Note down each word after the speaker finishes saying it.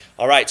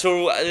All right,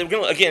 so we're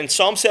going to, again,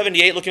 Psalm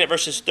 78, looking at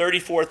verses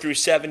 34 through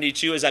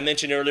 72. As I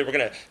mentioned earlier, we're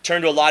going to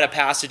turn to a lot of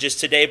passages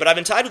today, but I've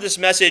entitled this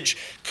message,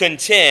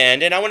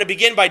 Contend, and I want to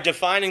begin by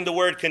defining the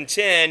word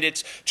contend.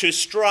 It's to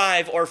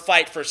strive or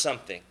fight for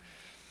something.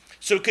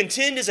 So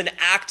contend is an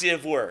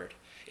active word.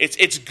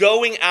 It's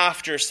going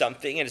after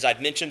something, and as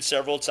I've mentioned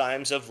several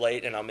times of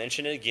late, and I'll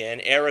mention it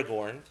again,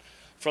 Aragorn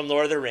from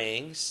Lord of the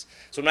Rings,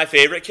 it's one of my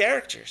favorite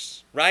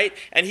characters, right?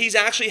 And he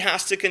actually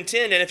has to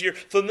contend. And if you're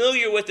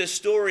familiar with this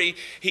story,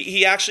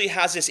 he actually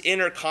has this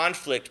inner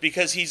conflict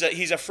because he's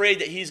afraid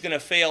that he's going to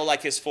fail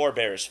like his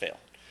forebears failed.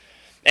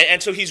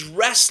 And so he's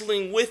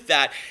wrestling with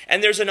that.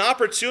 And there's an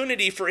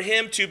opportunity for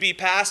him to be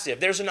passive.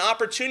 There's an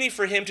opportunity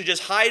for him to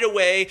just hide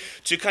away,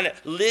 to kind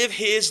of live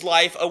his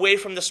life away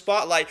from the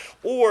spotlight,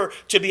 or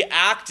to be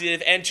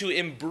active and to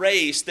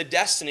embrace the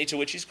destiny to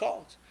which he's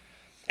called.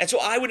 And so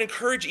I would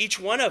encourage each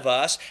one of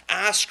us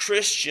as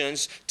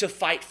Christians to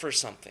fight for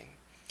something.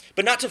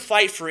 But not to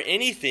fight for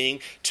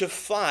anything, to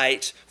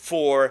fight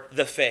for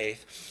the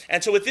faith.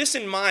 And so with this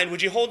in mind,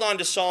 would you hold on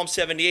to Psalm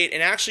 78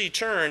 and actually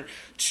turn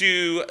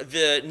to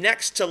the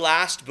next to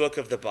last book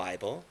of the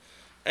Bible,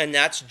 and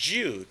that's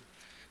Jude.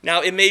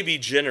 Now, it may be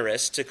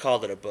generous to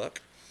call it a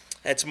book.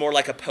 It's more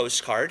like a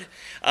postcard.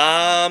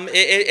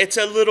 It's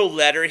a little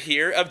letter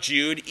here of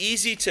Jude,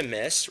 easy to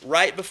miss,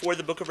 right before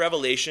the book of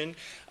Revelation.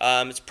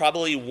 It's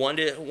probably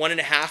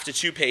 1.5 to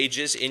 2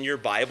 pages in your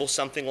Bible,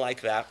 something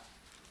like that.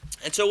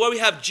 And so what we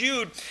have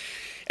Jude,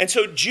 and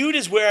so Jude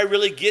is where I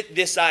really get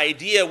this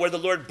idea, where the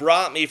Lord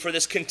brought me for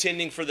this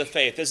contending for the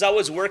faith. As I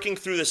was working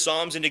through the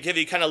Psalms, and to give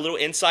you kind of a little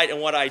insight in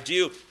what I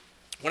do,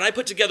 when I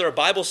put together a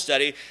Bible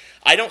study,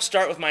 I don't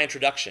start with my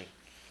introduction.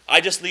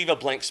 I just leave a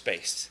blank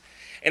space.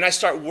 And I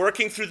start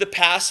working through the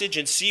passage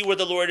and see where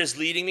the Lord is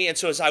leading me. And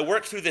so as I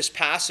work through this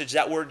passage,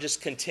 that word just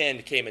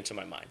contend came into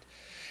my mind.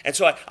 And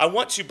so I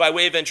want to, by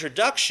way of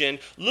introduction,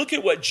 look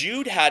at what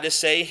Jude had to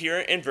say here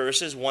in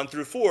verses 1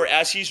 through 4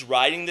 as he's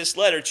writing this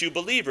letter to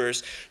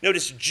believers.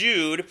 Notice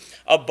Jude,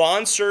 a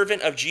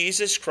bondservant of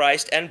Jesus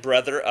Christ and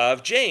brother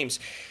of James.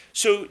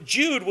 So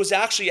Jude was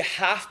actually a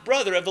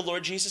half-brother of the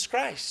Lord Jesus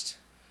Christ.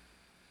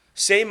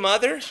 Same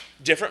mother,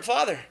 different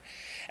father.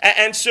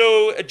 And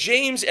so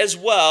James as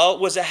well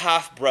was a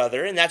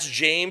half-brother, and that's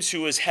James,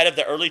 who was head of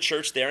the early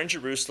church there in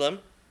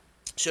Jerusalem.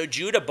 So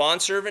Jude, a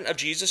bondservant of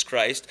Jesus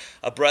Christ,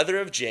 a brother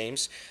of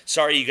James.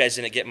 Sorry you guys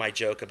didn't get my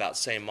joke about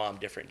same mom,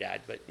 different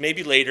dad, but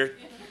maybe later.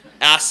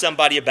 Ask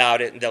somebody about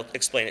it, and they'll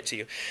explain it to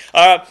you.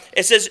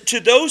 It says, to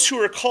those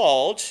who are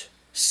called,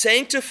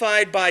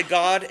 sanctified by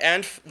God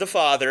and the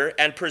Father,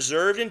 and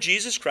preserved in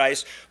Jesus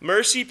Christ,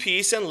 mercy,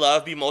 peace, and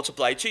love be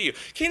multiplied to you.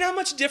 Okay, not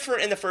much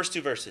different in the first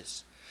 2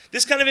 verses.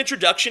 This kind of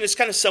introduction is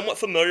kind of somewhat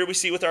familiar we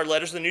see with our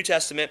letters of the New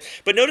Testament.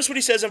 But notice what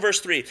he says in verse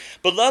 3.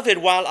 Beloved,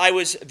 while I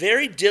was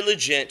very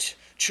diligent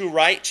to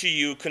write to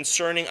you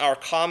concerning our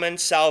common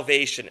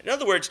salvation. In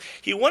other words,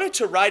 he wanted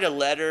to write a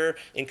letter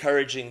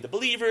encouraging the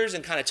believers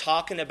and kind of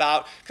talking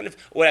about kind of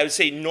what I would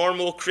say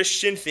normal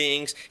Christian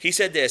things. He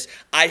said this,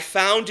 I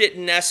found it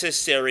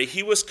necessary.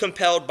 He was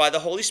compelled by the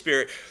Holy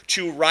Spirit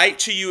to write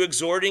to you,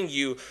 exhorting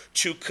you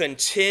to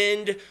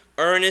contend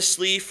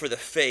earnestly for the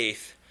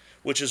faith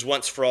which is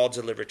once for all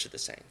delivered to the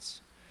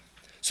saints.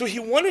 So he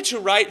wanted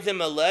to write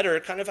them a letter,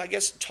 kind of, I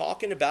guess,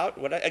 talking about,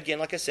 again,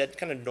 like I said,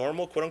 kind of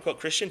normal, quote-unquote,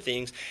 Christian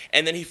things.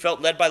 And then he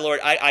felt led by the Lord,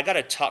 I got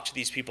to talk to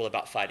these people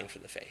about fighting for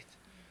the faith.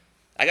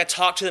 I got to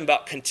talk to them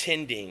about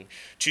contending,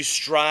 to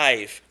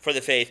strive for the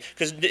faith.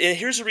 Because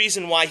here's the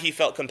reason why he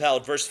felt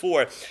compelled. Verse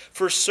 4,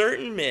 for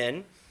certain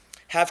men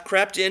have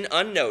crept in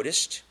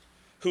unnoticed,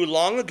 who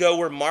long ago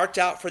were marked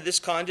out for this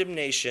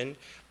condemnation,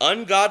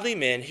 ungodly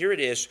men, here it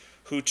is,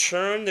 who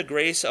turn the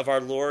grace of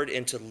our Lord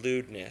into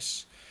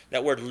lewdness.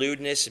 That word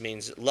lewdness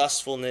means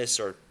lustfulness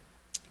or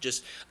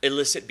just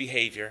illicit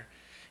behavior.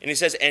 And he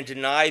says, and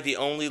deny the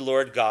only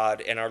Lord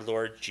God and our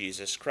Lord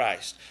Jesus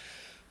Christ.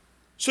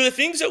 So the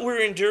things that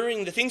we're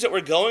enduring, the things that we're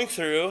going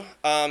through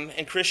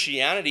in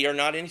Christianity are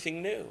not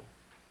anything new.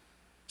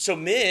 So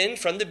men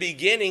from the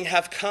beginning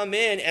have come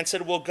in and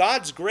said,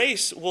 God's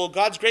grace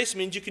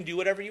means you can do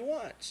whatever you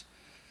want.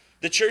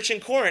 The church in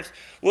Corinth,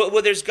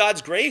 well, there's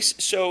God's grace,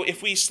 so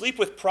if we sleep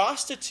with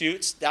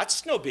prostitutes,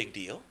 that's no big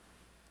deal.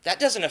 That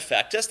doesn't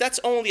affect us.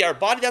 That's only our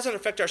body. That doesn't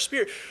affect our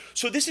spirit.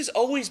 So this has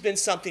always been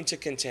something to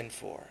contend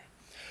for.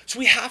 So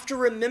we have to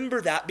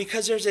remember that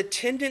because there's a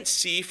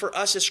tendency for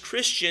us as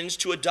Christians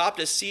to adopt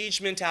a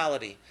siege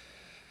mentality.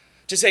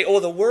 To say,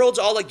 the world's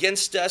all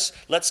against us.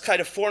 Let's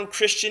kind of form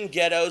Christian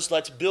ghettos.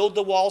 Let's build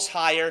the walls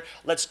higher.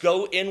 Let's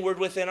go inward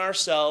within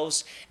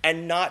ourselves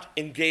and not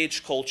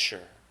engage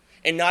culture.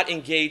 And not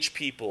engage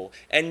people,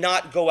 and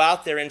not go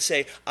out there and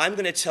say, I'm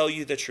going to tell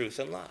you the truth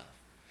in love.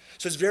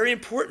 So it's very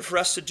important for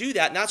us to do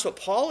that, and that's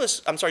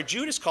what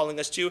Jude is calling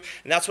us to,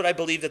 and that's what I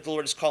believe that the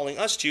Lord is calling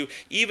us to,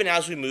 even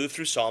as we move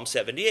through Psalm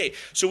 78.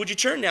 So would you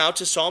turn now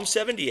to Psalm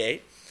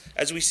 78,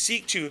 as we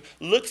seek to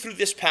look through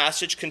this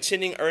passage,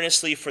 contending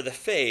earnestly for the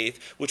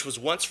faith, which was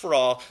once for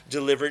all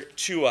delivered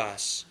to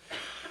us.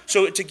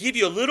 So to give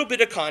you a little bit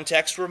of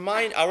context, I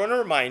want to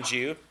remind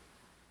you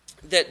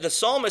that the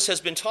psalmist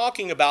has been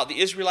talking about the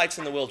Israelites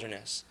in the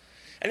wilderness.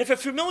 And if you're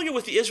familiar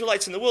with the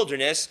Israelites in the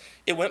wilderness,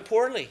 it went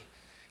poorly.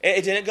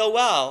 It didn't go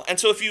well. And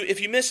so if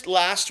you missed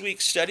last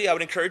week's study, I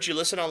would encourage you to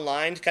listen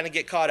online to kind of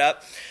get caught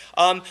up.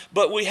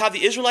 But we have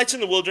the Israelites in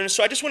the wilderness.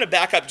 So I just want to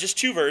back up just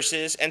 2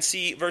 verses and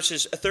see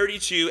verses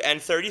 32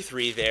 and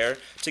 33 there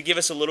to give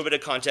us a little bit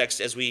of context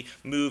as we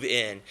move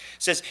in. It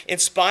says, in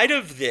spite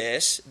of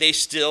this, they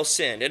still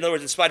sinned. In other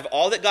words, in spite of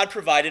all that God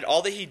provided,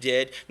 all that he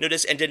did,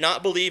 notice, and did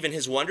not believe in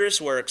his wondrous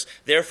works,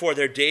 therefore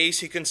their days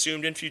he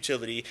consumed in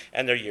futility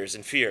and their years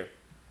in fear.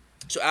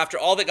 So after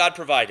all that God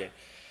provided,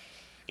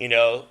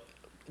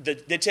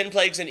 the 10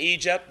 plagues in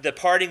Egypt, the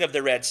parting of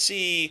the Red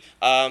Sea,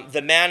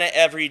 the manna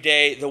every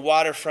day, the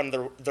water from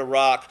the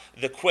rock,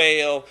 the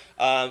quail,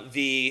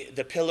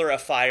 the pillar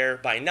of fire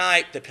by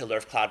night, the pillar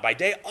of cloud by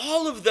day,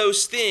 all of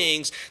those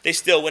things, they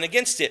still went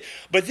against it.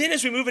 But then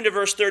as we move into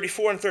verse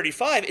 34 and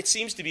 35, it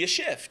seems to be a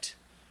shift.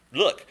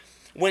 Look,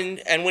 when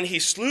he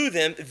slew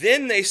them,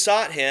 then they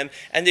sought him,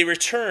 and they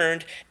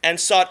returned and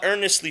sought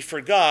earnestly for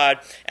God,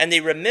 and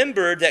they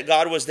remembered that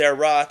God was their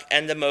rock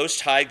and the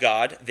Most High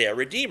God, their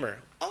Redeemer.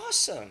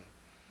 Awesome.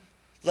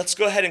 Let's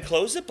go ahead and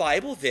close the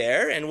Bible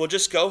there, and we'll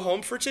just go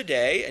home for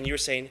today. And you were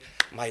saying,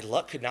 my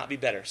luck could not be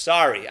better.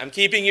 Sorry, I'm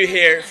keeping you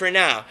here for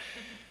now.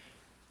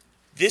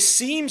 This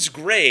seems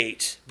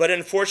great, but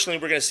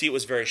unfortunately, we're going to see it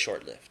was very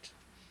short-lived.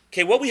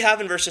 Okay, what we have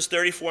in verses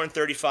 34 and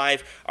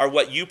 35 are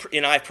what you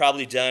and I have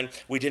probably done.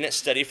 We didn't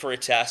study for a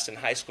test in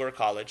high school or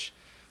college.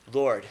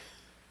 Lord,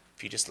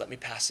 if you just let me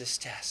pass this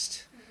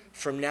test,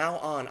 from now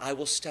on, I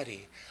will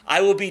study. I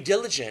will be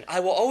diligent.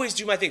 I will always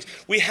do my things.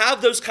 We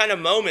have those kind of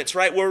moments,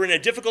 right, where we're in a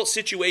difficult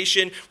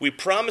situation. We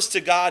promise to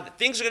God that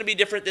things are going to be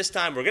different this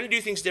time. We're going to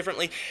do things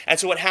differently. And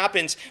so what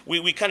happens,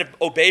 we kind of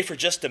obey for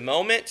just a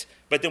moment,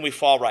 but then we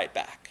fall right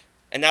back.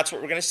 And that's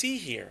what we're going to see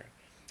here.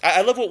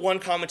 I love what one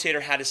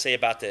commentator had to say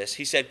about this.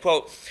 He said,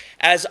 quote,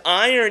 as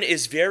iron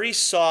is very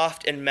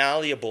soft and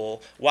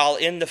malleable while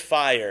in the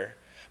fire,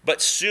 but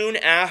soon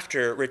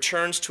after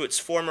returns to its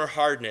former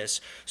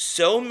hardness,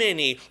 so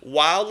many,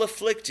 while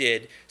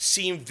afflicted,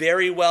 seem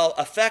very well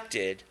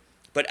affected,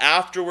 but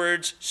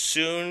afterwards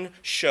soon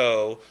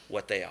show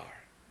what they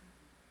are.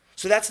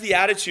 So that's the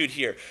attitude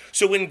here.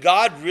 So when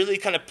God really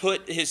kind of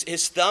put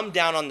his thumb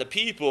down on the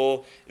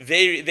people,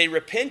 they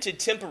repented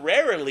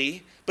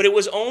temporarily, but it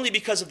was only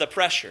because of the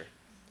pressure.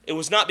 It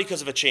was not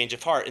because of a change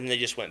of heart, and they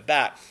just went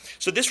back.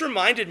 So this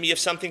reminded me of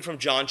something from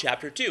John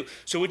chapter 2.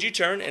 So would you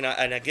turn?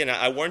 And again,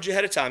 I warned you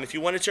ahead of time. If you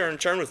want to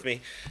turn with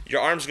me.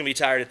 Your arm's going to be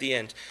tired at the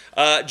end.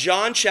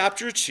 John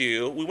chapter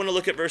 2, we want to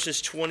look at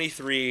verses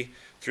 23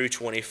 through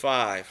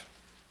 25.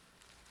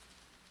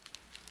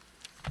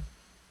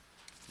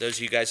 Those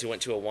of you guys who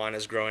went to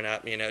Awanas growing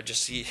up,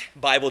 just see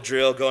Bible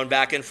drill going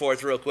back and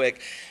forth real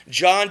quick.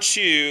 John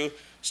 2,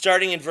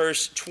 starting in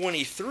verse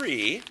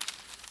 23,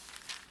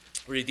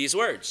 read these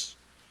words.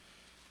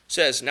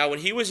 Says, now when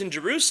he was in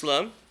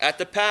Jerusalem at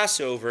the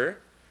Passover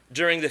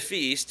during the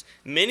feast,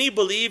 many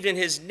believed in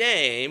his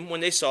name when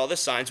they saw the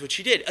signs which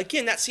he did.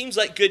 Again, that seems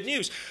like good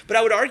news. But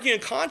I would argue in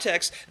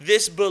context,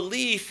 this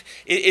belief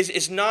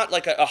is not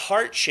like a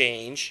heart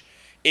change.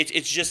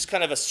 It's just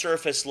kind of a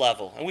surface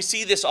level. And we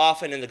see this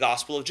often in the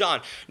Gospel of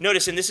John.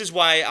 Notice, and this is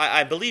why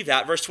I believe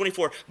that, verse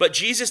 24, but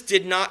Jesus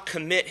did not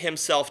commit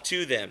himself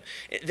to them.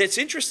 That's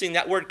interesting.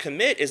 That word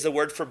commit is the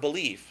word for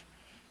believe,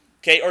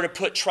 okay, or to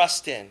put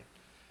trust in.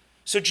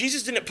 So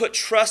Jesus didn't put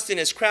trust in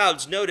his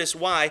crowds. Notice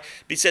why.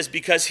 He says,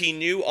 because he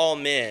knew all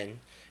men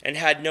and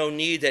had no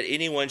need that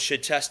anyone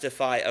should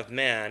testify of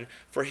man,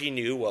 for he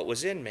knew what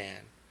was in man.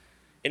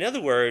 In other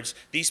words,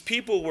 these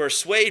people were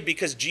swayed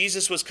because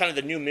Jesus was kind of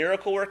the new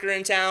miracle worker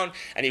in town,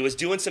 and he was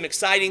doing some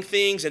exciting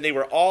things, and they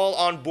were all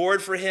on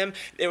board for him.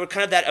 They were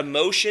kind of that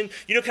emotion,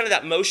 kind of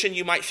that emotion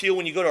you might feel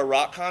when you go to a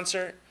rock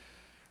concert.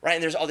 Right,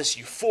 and there's all this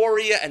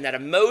euphoria and that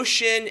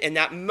emotion in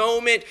that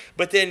moment,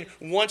 but then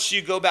once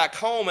you go back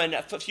home and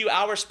a few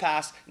hours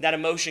pass, that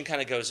emotion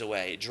kind of goes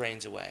away, it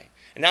drains away.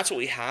 And that's what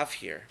we have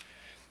here.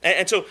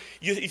 And so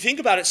you think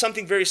about it,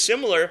 something very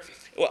similar.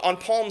 On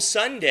Palm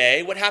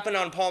Sunday, what happened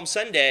on Palm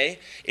Sunday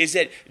is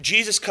that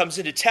Jesus comes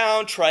into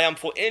town,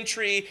 triumphal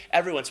entry,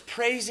 everyone's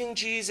praising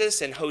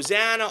Jesus and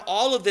Hosanna,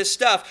 all of this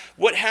stuff.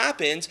 What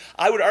happens,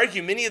 I would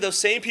argue many of those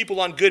same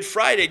people on Good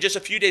Friday, just a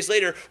few days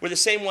later, were the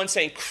same ones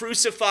saying,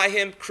 crucify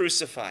him,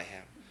 crucify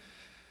him.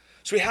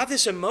 So we have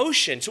this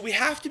emotion. So we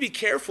have to be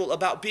careful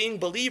about being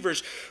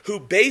believers who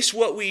base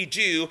what we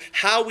do,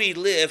 how we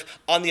live,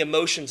 on the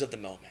emotions of the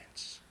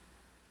moment,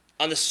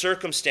 on the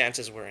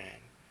circumstances we're in.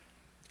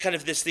 Kind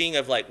of this thing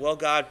of like, well,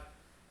 God,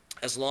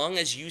 as long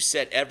as you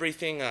set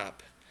everything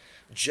up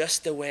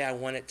just the way I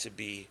want it to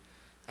be,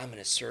 I'm going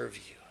to serve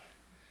you.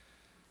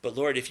 But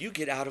Lord, if you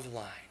get out of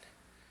line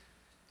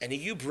and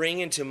you bring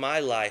into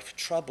my life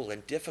trouble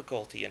and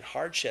difficulty and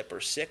hardship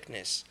or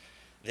sickness,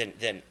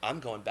 then I'm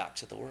going back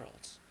to the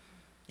world.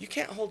 You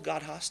can't hold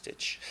God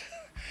hostage.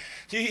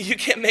 You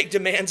can't make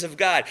demands of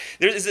God.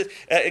 There's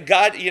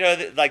God,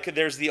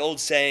 there's the old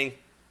saying,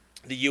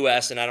 the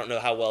U.S., and I don't know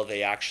how well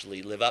they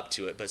actually live up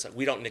to it, but it's like,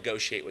 we don't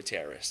negotiate with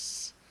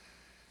terrorists.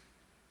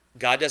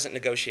 God doesn't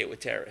negotiate with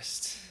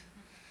terrorists.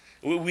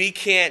 We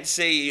can't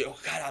say, oh,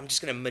 God, I'm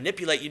just going to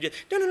manipulate you.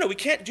 No, we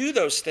can't do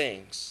those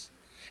things.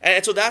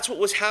 And so that's what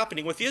was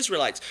happening with the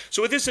Israelites.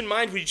 So with this in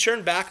mind, we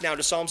turn back now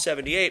to Psalm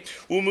 78.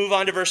 We'll move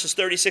on to verses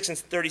 36 and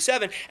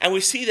 37, and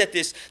we see that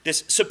this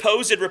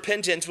supposed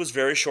repentance was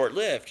very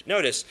short-lived.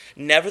 Notice,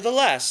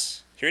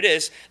 nevertheless, here it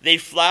is, they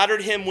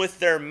flattered him with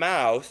their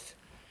mouth,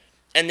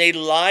 and they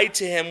lied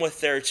to him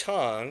with their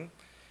tongue,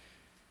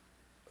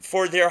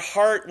 for their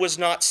heart was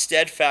not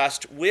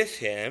steadfast with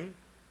him,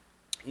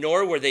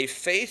 nor were they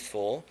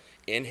faithful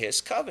in his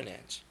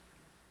covenant.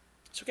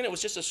 So again, it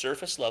was just a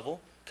surface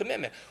level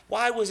commitment.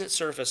 Why was it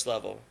surface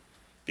level?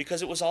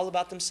 Because it was all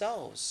about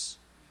themselves.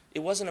 It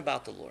wasn't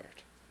about the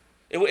Lord.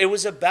 It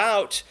was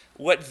about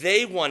what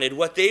they wanted,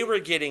 what they were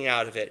getting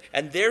out of it,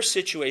 and their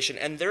situation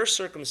and their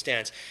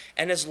circumstance.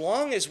 And as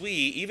long as we,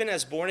 even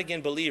as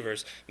born-again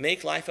believers,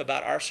 make life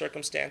about our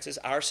circumstances,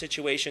 our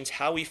situations,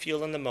 how we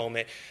feel in the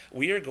moment,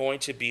 we are going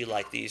to be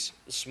like these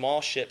small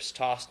ships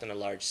tossed in a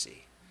large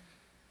sea.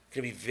 It's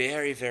going to be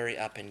very, very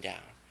up and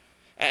down.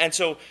 And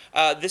so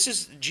this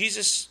is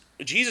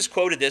Jesus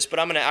quoted this, but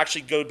I'm going to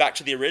actually go back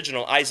to the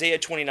original. Isaiah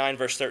 29,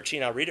 verse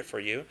 13. I'll read it for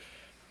you. It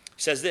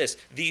says this,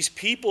 "These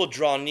people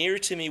draw near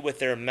to me with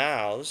their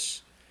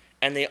mouths,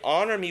 and they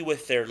honor me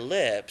with their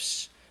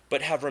lips,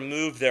 but have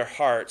removed their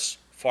hearts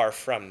far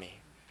from me."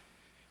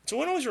 So we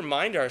want to always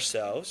remind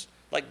ourselves,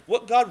 like,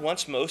 what God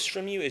wants most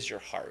from you is your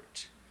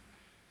heart.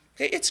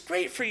 Okay, it's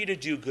great for you to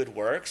do good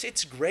works.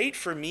 It's great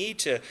for me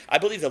I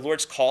believe the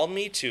Lord's called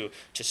me to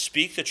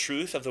speak the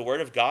truth of the Word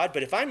of God,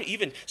 but if I'm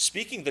even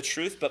speaking the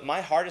truth, but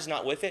my heart is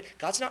not with it,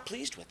 God's not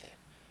pleased with it.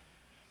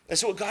 And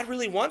so what God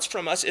really wants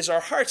from us is our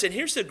hearts. And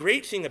here's the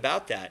great thing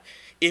about that.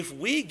 If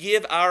we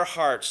give our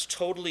hearts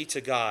totally to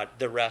God,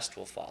 the rest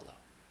will follow.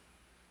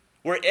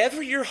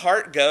 Wherever your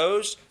heart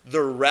goes,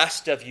 the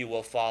rest of you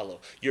will follow.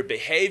 Your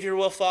behavior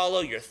will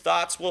follow. Your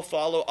thoughts will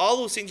follow. All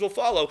those things will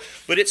follow.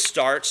 But it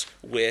starts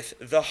with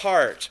the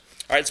heart.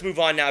 All right, let's move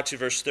on now to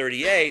verse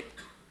 38.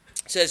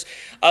 It says,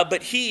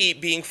 "But he,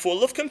 being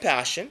full of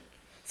compassion,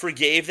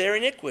 forgave their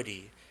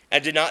iniquity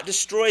and did not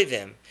destroy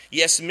them.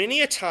 Yes,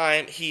 many a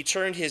time he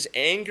turned his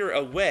anger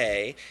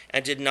away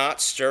and did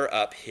not stir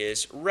up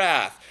his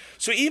wrath."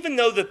 So even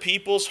though the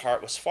people's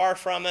heart was far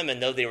from him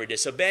and though they were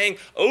disobeying,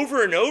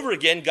 over and over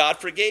again, God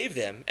forgave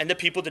them and the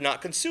people did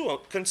not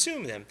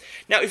consume them.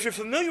 Now, if you're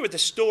familiar with the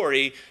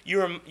story,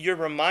 you're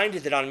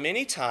reminded that on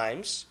many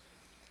times,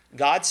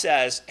 God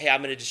says, hey,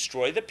 I'm going to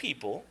destroy the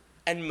people,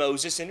 and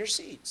Moses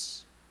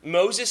intercedes.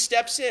 Moses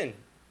steps in.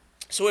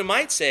 So we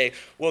might say,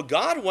 well,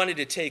 God wanted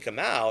to take them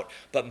out,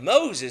 but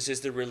Moses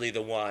is really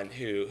the one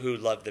who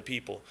loved the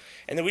people.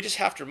 And then we just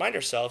have to remind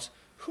ourselves,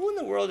 who in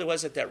the world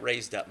was it that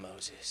raised up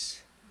Moses?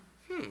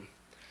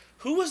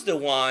 Who was the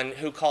one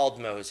who called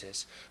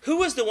Moses? Who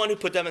was the one who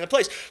put them in the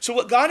place? So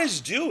what God is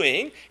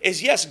doing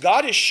is, yes,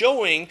 God is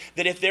showing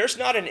that if there's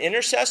not an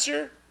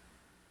intercessor,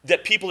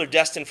 that people are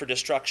destined for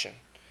destruction.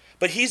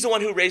 But he's the one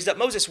who raised up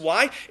Moses.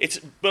 Why?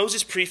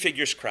 Moses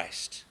prefigures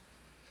Christ.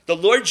 The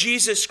Lord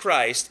Jesus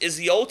Christ is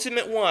the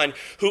ultimate one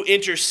who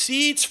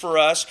intercedes for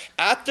us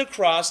at the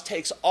cross,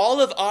 takes all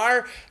of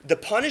the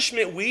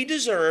punishment we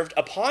deserved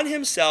upon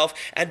himself,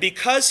 and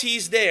because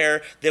he's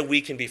there, then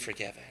we can be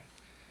forgiven.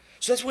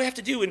 So that's what we have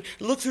to do, and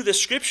look through the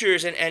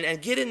scriptures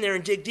and get in there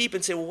and dig deep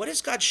and say, well, what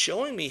is God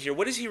showing me here?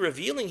 What is he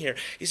revealing here?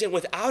 He's saying,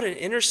 without an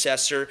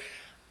intercessor,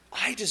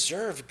 I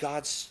deserve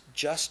God's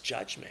just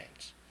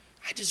judgment.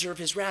 I deserve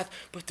his wrath.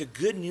 But the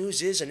good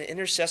news is an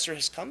intercessor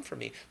has come for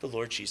me, the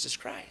Lord Jesus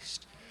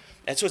Christ.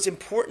 And so it's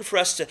important for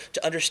us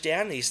to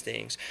understand these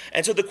things.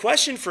 And so the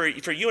question for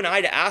you and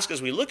I to ask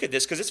as we look at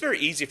this, because it's very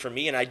easy for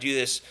me, and I do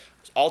this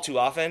all too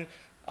often,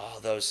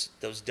 those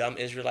dumb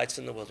Israelites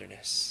in the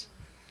wilderness.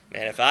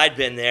 Man, if I'd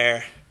been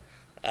there,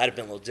 I'd have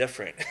been a little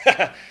different.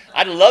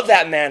 I'd love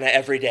that manna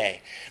every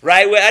day,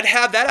 right? I'd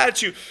have that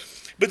attitude.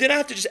 But then I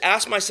have to just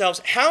ask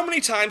myself, how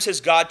many times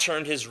has God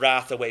turned his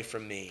wrath away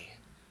from me?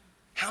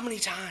 How many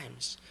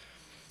times?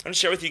 I'm going to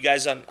share with you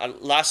guys on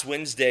last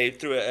Wednesday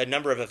through a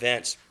number of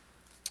events.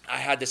 I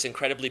had this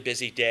incredibly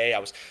busy day. I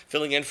was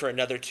filling in for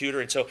another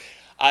tutor, and so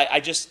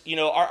I just,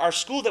 our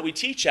school that we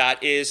teach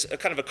at is a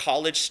kind of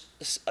college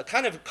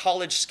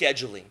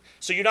scheduling.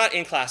 So you're not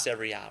in class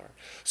every hour.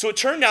 So it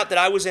turned out that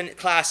I was in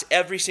class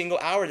every single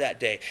hour that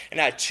day.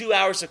 And I had 2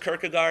 hours of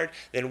Kierkegaard,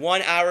 then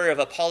 1 hour of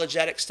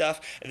apologetic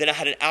stuff, and then I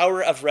had an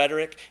hour of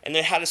rhetoric, and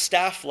then I had a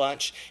staff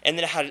lunch, and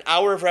then I had an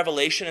hour of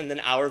Revelation, and then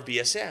an hour of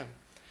BSM.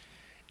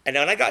 And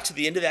when I got to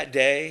the end of that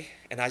day,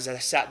 and as I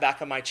sat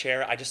back on my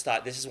chair, I just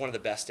thought, this is one of the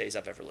best days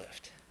I've ever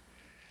lived.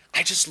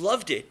 I just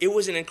loved it. It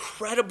was an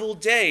incredible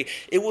day.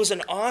 It was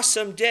an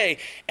awesome day.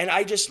 And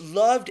I just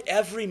loved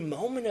every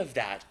moment of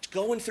that,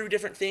 going through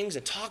different things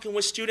and talking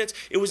with students.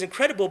 It was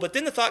incredible. But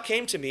then the thought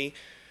came to me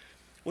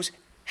was,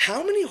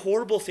 how many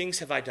horrible things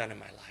have I done in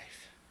my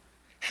life?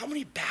 How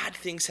many bad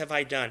things have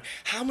I done?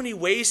 How many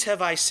ways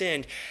have I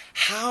sinned?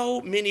 How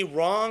many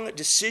wrong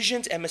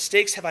decisions and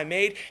mistakes have I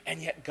made? And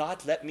yet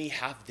God let me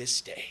have this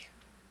day.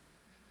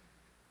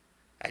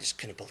 I just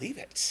couldn't believe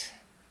it.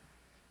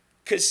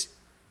 Because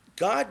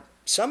God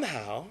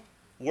somehow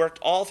worked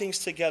all things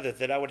together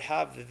that I would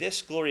have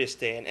this glorious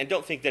day. And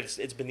don't think that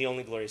it's been the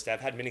only glorious day.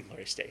 I've had many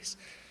glorious days.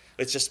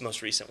 It's just the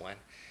most recent one.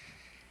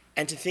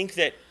 And to think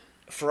that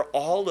for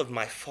all of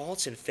my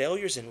faults and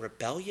failures and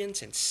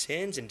rebellions and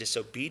sins and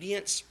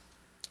disobedience,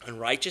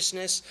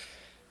 unrighteousness,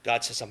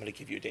 God says, I'm going to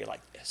give you a day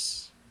like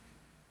this.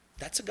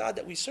 That's a God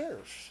that we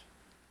serve.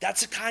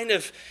 That's the kind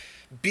of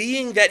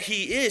being that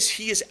he is.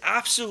 He is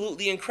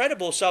absolutely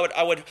incredible. So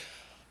I would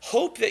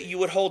hope that you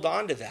would hold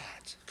on to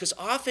that. Because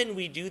often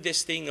we do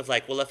this thing of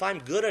like, well, if I'm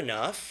good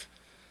enough,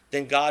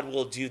 then God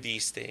will do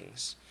these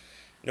things.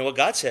 You know what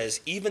God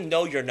says? Even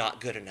though you're not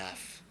good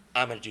enough,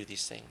 I'm going to do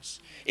these things.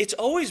 It's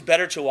always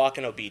better to walk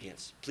in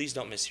obedience. Please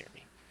don't mishear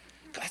me.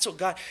 That's what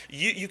God,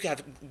 you can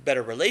have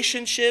better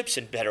relationships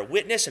and better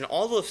witness and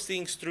all those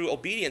things through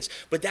obedience,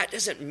 but that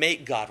doesn't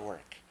make God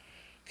work,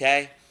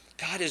 okay?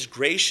 God is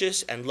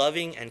gracious and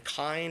loving and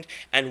kind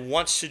and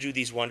wants to do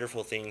these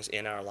wonderful things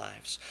in our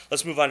lives.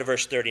 Let's move on to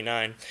verse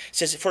 39. It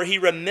says, for he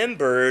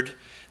remembered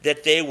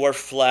that they were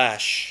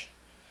flesh,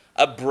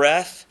 a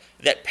breath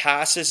that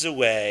passes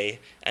away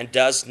and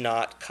does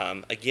not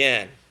come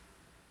again.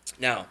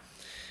 Now,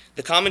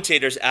 the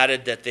commentators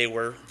added that they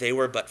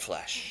were but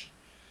flesh.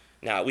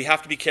 Now, we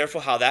have to be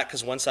careful how that,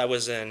 because once I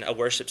was in a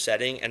worship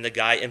setting and the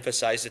guy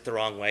emphasized it the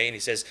wrong way, and he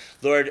says,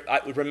 Lord, I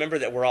remember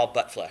that we're all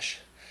but flesh.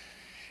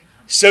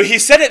 So he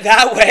said it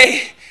that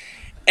way,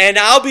 and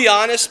I'll be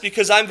honest,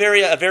 because I'm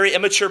a very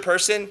immature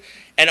person,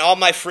 and all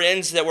my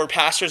friends that were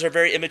pastors are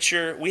very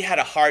immature, we had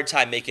a hard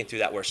time making through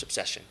that worship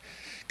session,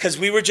 because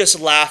we were just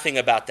laughing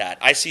about that.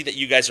 I see that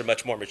you guys are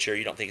much more mature.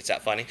 You don't think it's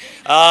that funny.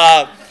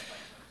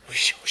 We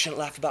shouldn't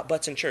laugh about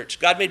butts in church.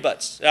 God made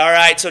butts. All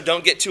right, so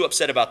don't get too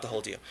upset about the whole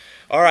deal.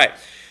 All right,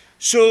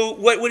 so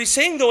what he's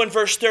saying, though, in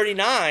verse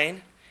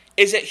 39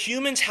 is that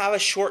humans have a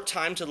short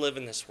time to live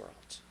in this world.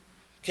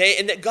 Okay,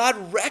 and that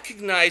God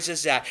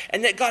recognizes that,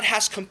 and that God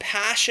has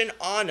compassion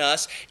on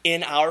us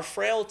in our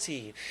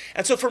frailty.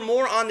 And so for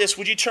more on this,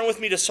 would you turn with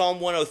me to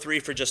Psalm 103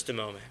 for just a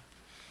moment?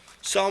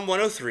 Psalm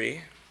 103.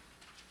 I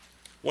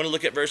want to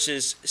look at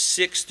verses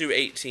 6 through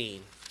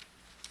 18.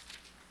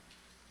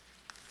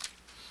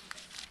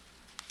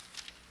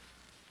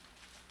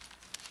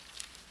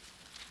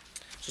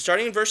 So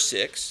starting in verse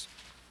 6,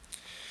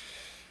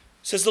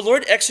 it says, the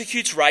Lord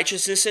executes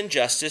righteousness and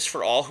justice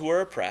for all who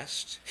are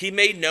oppressed. He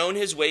made known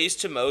his ways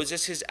to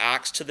Moses, his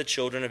acts to the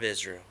children of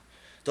Israel.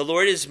 The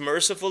Lord is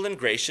merciful and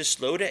gracious,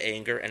 slow to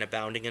anger, and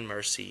abounding in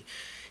mercy.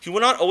 He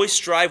will not always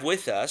strive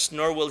with us,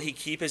 nor will he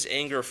keep his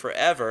anger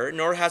forever,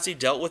 nor has he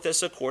dealt with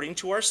us according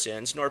to our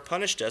sins, nor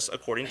punished us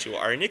according to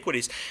our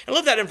iniquities. I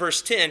love that in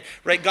verse 10,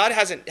 right? God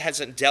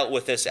hasn't dealt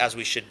with us as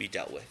we should be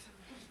dealt with.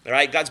 All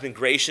right, God's been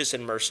gracious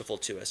and merciful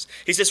to us.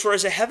 He says, for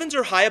as the heavens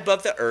are high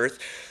above the earth,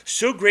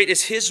 so great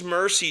is his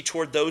mercy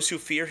toward those who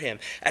fear him.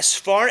 As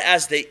far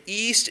as the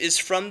east is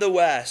from the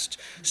west,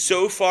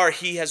 so far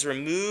he has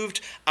removed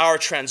our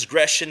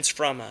transgressions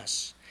from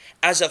us.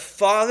 As a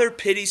father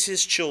pities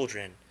his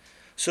children,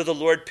 so the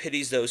Lord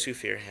pities those who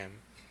fear him.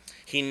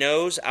 He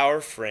knows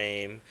our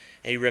frame,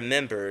 and he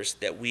remembers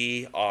that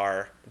we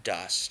are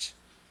dust.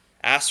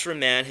 As for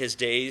man, his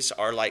days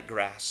are like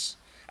grass.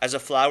 As a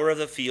flower of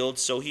the field,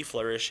 so he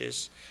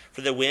flourishes.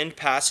 For the wind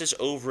passes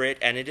over it,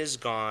 and it is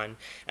gone,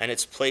 and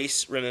its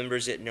place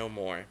remembers it no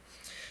more.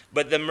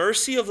 But the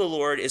mercy of the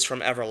Lord is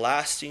from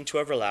everlasting to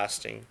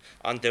everlasting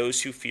on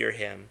those who fear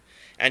him,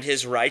 and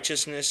his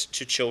righteousness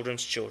to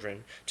children's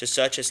children, to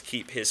such as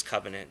keep his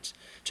covenant,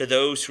 to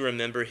those who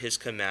remember his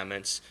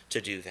commandments to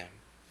do them.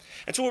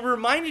 And so what we're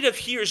reminded of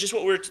here is just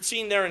what we're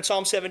seeing there in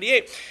Psalm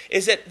 78,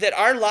 is that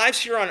our lives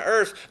here on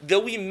earth,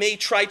 though we may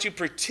try to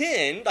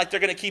pretend like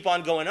they're going to keep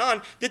on going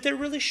on, that they're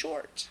really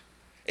short.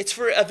 It's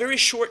for a very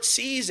short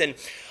season.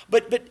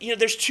 But you know,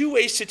 there's two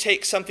ways to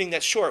take something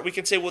that's short. We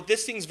can say, well,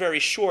 this thing's very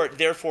short,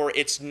 therefore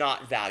it's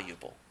not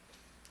valuable.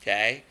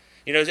 Okay?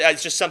 You know,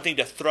 it's just something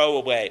to throw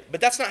away.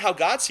 But that's not how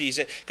God sees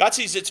it. God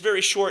sees it's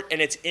very short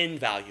and it's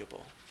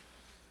invaluable.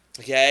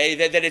 Okay,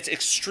 that it's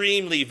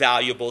extremely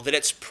valuable, that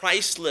it's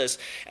priceless.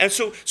 And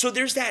so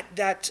there's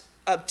that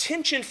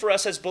tension for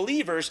us as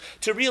believers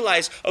to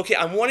realize, okay,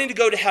 I'm wanting to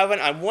go to heaven.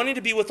 I'm wanting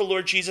to be with the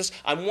Lord Jesus.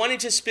 I'm wanting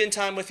to spend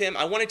time with him.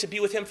 I wanted to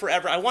be with him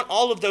forever. I want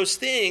all of those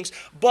things,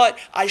 but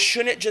I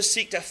shouldn't just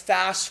seek to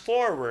fast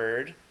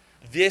forward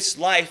this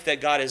life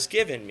that God has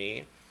given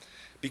me,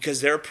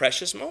 because there are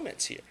precious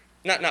moments here.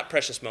 Not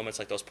precious moments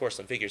like those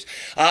porcelain figures,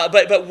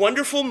 but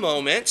wonderful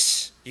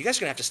moments. You guys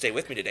are going to have to stay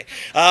with me today,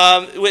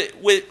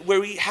 where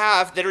we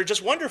have that are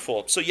just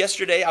wonderful. So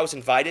yesterday I was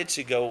invited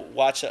to go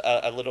watch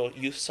a little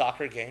youth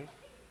soccer game.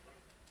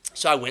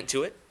 So I went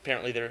to it.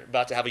 Apparently they're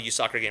about to have a youth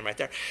soccer game right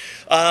there.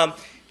 And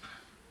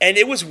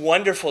it was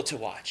wonderful to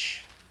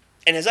watch.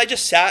 And as I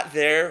just sat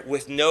there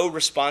with no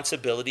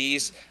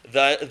responsibilities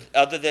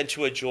other than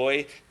to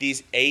enjoy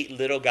these 8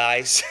 little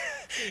guys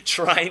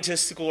trying to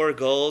score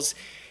goals,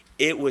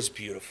 it was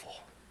beautiful.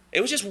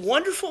 It was just a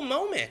wonderful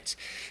moment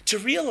to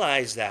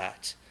realize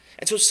that.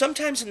 And so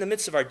sometimes in the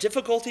midst of our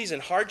difficulties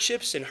and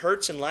hardships and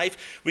hurts in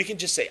life, we can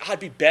just say, oh,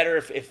 it'd be better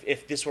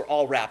if this were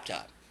all wrapped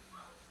up.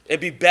 It'd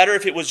be better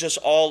if it was just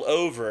all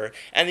over.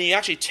 And then you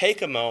actually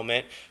take a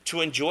moment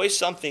to enjoy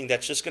something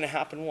that's just going to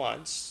happen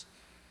once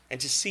and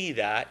to see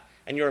that.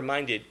 And you're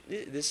reminded,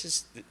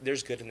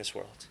 there's good in this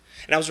world.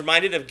 And I was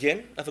reminded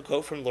again of a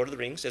quote from Lord of the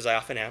Rings, as I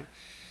often am,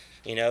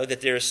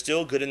 that there is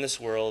still good in this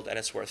world and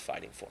it's worth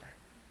fighting for.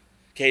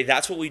 Okay,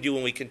 that's what we do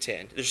when we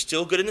contend. There's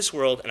still good in this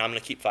world and I'm going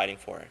to keep fighting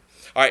for it.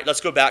 All right,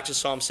 let's go back to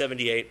Psalm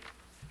 78,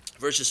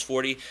 verses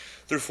 40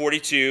 through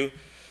 42. It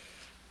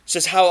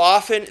says, how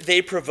often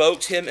they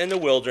provoked him in the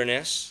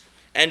wilderness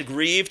and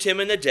grieved him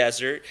in the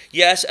desert.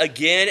 Yes,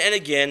 again and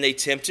again they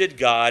tempted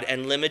God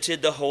and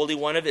limited the Holy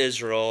One of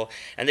Israel,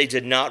 and they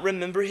did not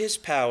remember his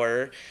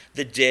power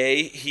the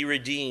day he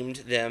redeemed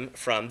them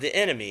from the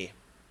enemy.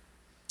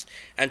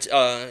 And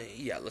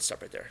let's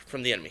stop right there,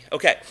 from the enemy.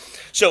 Okay,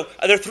 so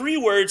there are three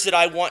words that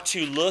I want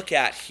to look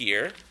at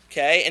here.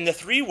 Okay, and the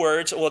three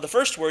words, the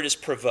first word is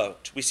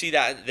provoked. We see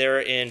that there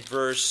in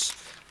verse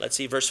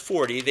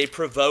 40. They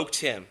provoked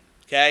him.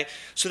 Okay,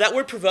 so that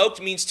word provoked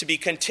means to be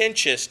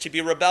contentious, to be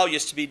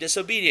rebellious, to be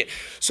disobedient.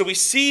 So we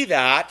see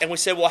that and we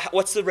say, well,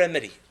 what's the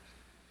remedy?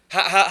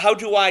 How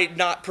do I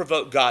not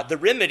provoke God? The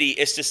remedy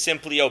is to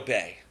simply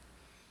obey.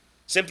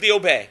 Simply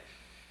obey.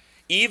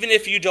 Even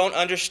if you don't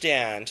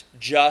understand,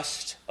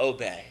 just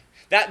obey.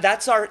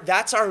 That's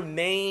our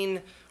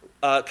main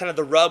kind of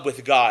the rub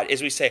with God,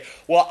 is we say,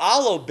 well,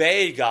 I'll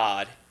obey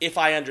God if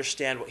I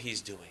understand what he's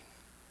doing.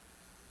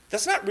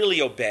 That's not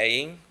really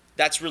obeying.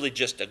 That's really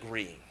just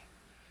agreeing.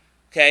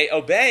 Okay,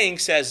 obeying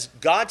says,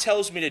 God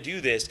tells me to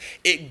do this.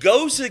 It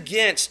goes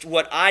against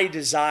what I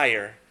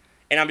desire,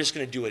 and I'm just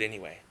going to do it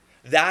anyway.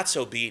 That's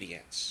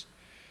obedience.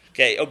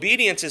 Okay,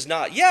 obedience is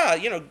not,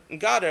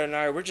 God and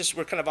I, we're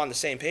kind of on the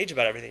same page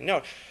about everything.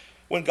 No,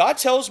 when God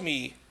tells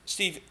me,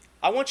 Steve,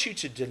 I want you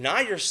to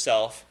deny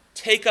yourself,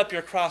 take up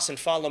your cross and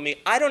follow me,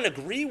 I don't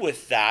agree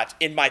with that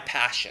in my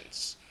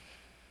passions.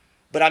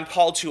 But I'm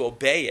called to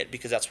obey it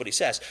because that's what he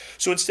says.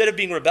 So instead of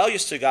being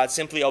rebellious to God,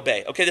 simply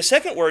obey. Okay, the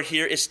second word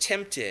here is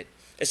tempted.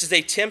 It says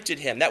they tempted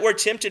him. That word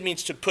tempted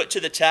means to put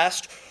to the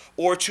test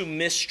or to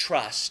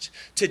mistrust,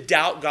 to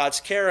doubt God's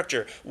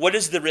character. What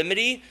is the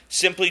remedy?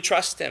 Simply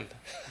trust him.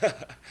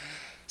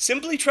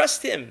 Simply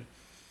trust him.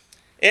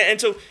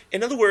 And so,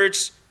 in other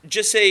words,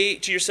 just say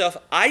to yourself,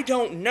 I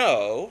don't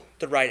know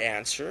the right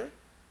answer.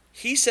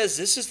 He says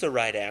this is the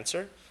right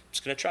answer. I'm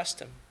just going to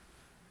trust him.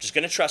 Just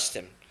going to trust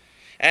him.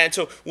 And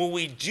so when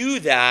we do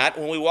that,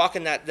 when we walk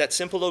in that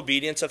simple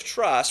obedience of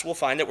trust, we'll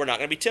find that we're not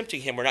going to be tempting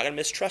him. We're not going to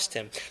mistrust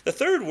him. The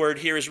third word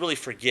here is really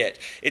forget.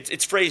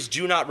 It's phrased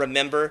do not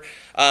remember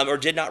or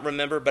did not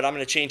remember, but I'm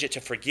going to change it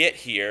to forget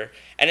here.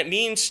 And it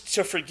means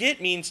to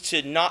forget means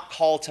to not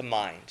call to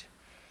mind.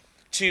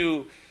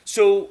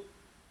 So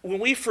when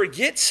we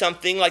forget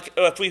something, like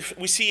if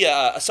we see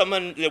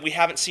someone that we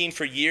haven't seen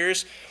for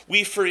years,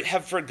 we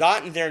have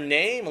forgotten their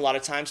name a lot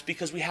of times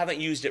because we haven't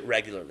used it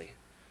regularly.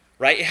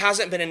 Right? It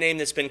hasn't been a name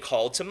that's been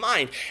called to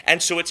mind.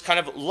 And so it's kind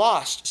of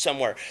lost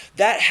somewhere.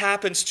 That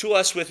happens to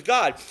us with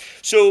God.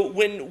 So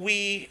when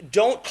we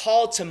don't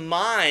call to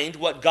mind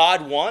what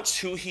God wants,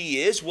 who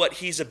he is, what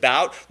he's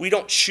about, we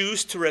don't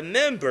choose to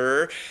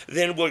remember,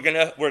 then we're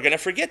gonna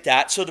forget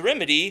that. So the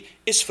remedy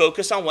is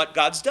focus on what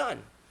God's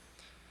done.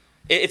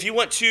 If you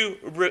want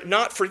to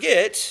not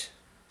forget,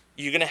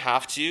 you're going to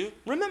have to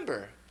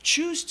remember.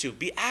 Choose to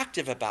be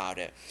active about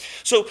it.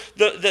 So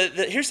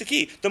here's the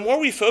key. The more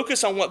we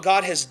focus on what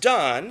God has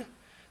done,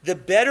 the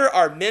better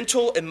our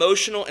mental,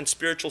 emotional, and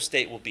spiritual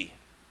state will be.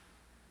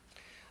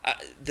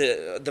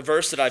 The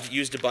verse that I've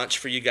used a bunch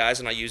for you guys,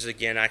 and I use it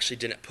again, I actually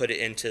didn't put it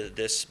into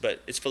this,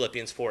 but it's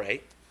Philippians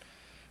 4:8.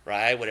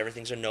 Right? Whatever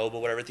things are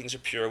noble, whatever things are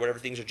pure, whatever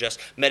things are just,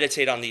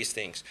 meditate on these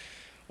things.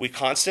 We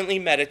constantly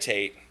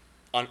meditate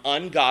on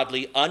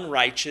ungodly,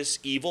 unrighteous,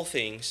 evil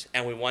things,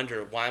 and we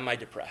wonder, why am I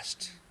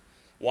depressed?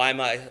 Why am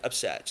I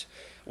upset?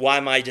 Why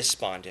am I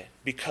despondent?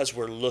 Because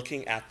we're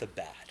looking at the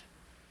bad.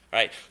 All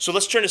right, so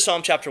let's turn to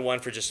Psalm chapter 1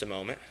 for just a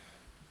moment.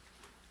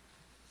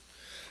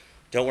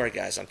 Don't worry,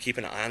 guys. I'm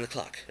keeping an eye on the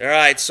clock. All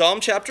right,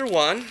 Psalm chapter 1.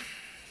 I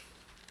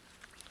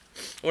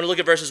want to look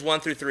at verses 1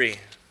 through 3.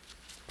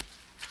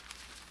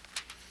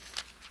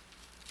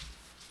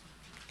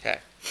 Okay.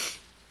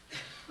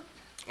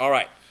 All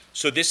right,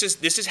 so this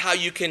is how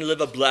you can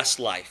live a blessed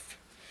life.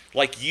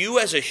 Like you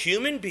as a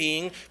human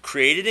being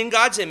created in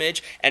God's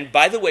image, and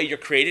by the way, you're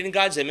created in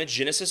God's image.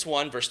 Genesis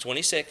 1, verse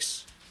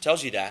 26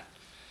 tells you that.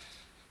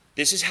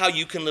 This is how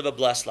you can live a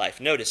blessed life.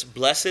 Notice,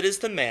 blessed is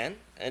the man,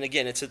 and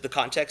again, it's in the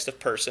context of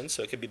person,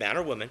 so it could be man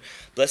or woman.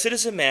 Blessed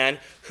is the man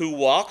who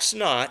walks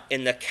not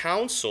in the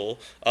counsel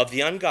of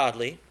the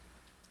ungodly,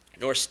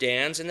 nor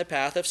stands in the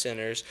path of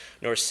sinners,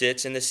 nor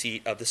sits in the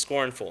seat of the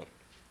scornful.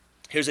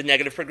 Here's a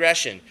negative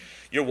progression.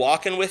 You're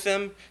walking with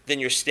him, then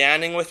you're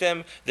standing with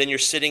him, then you're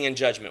sitting in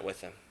judgment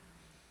with him.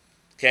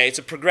 Okay, it's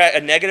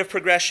a negative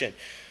progression.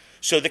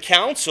 So the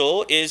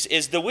counsel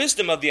is the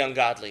wisdom of the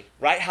ungodly,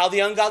 right? How the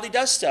ungodly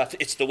does stuff.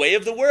 It's the way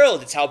of the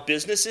world. It's how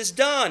business is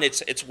done.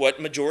 It's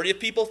what majority of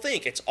people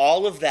think. It's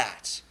all of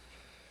that.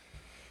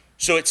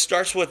 So it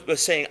starts with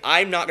saying,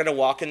 I'm not going to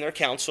walk in their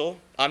counsel.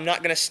 I'm not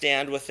going to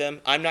stand with them.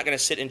 I'm not going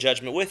to sit in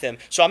judgment with them.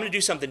 So I'm going to do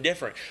something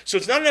different. So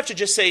it's not enough to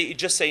just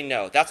say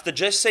no. That's the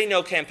Just Say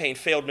No campaign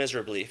failed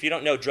miserably. If you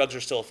don't know, drugs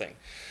are still a thing.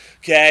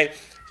 Okay?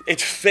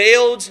 It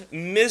failed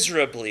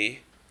miserably.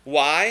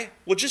 Why?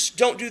 Well, just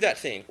don't do that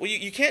thing. Well,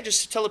 you can't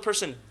just tell a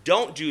person,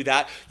 don't do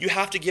that. You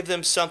have to give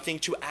them something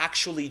to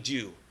actually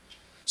do,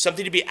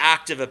 something to be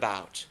active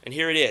about. And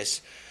here it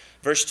is.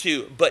 Verse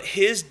 2, but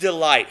his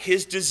delight,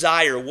 his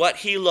desire, what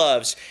he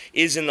loves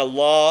is in the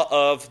law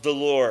of the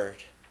Lord.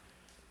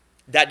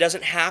 That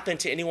doesn't happen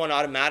to anyone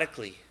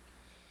automatically.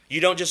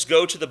 You don't just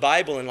go to the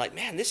Bible and like,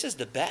 man, this is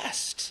the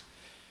best.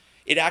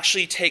 It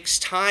actually takes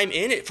time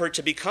in it for it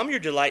to become your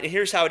delight. And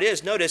here's how it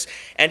is. Notice,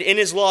 and in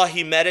his law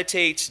he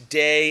meditates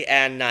day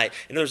and night.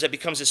 In other words, that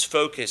becomes his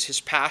focus, his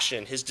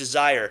passion, his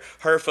desire,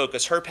 her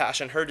focus, her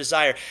passion, her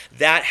desire.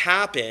 That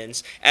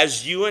happens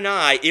as you and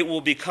I, it will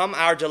become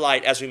our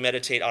delight as we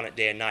meditate on it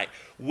day and night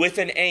with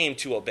an aim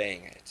to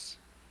obeying it.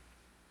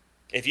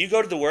 If you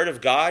go to the Word of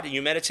God and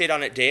you meditate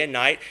on it day and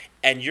night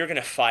and you're going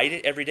to fight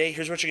it every day,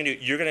 here's what you're going to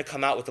do. You're going to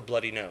come out with a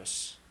bloody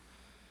nose.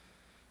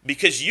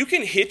 Because you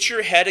can hit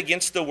your head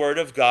against the Word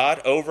of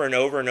God over and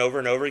over and over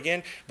and over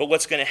again, but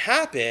what's going to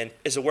happen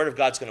is the Word of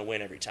God's going to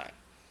win every time.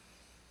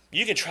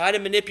 You can try to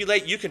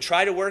manipulate, you can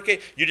try to work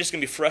it, you're just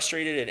going to be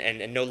frustrated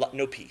and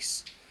no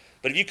peace.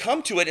 But if you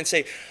come to it and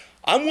say,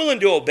 I'm willing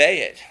to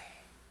obey it,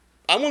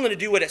 I'm willing to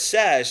do what it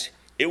says,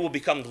 it will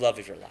become the love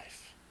of your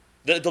life.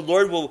 The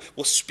Lord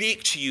will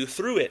speak to you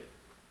through it.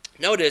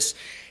 Notice,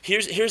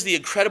 here's the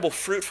incredible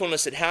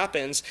fruitfulness that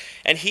happens,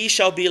 and he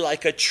shall be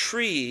like a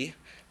tree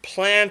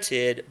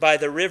planted by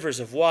the rivers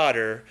of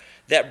water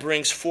that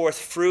brings forth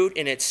fruit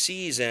in its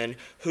season,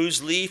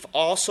 whose leaf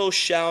also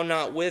shall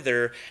not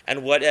wither,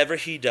 and whatever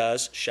he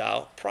does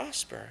shall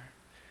prosper.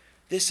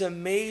 This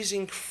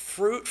amazing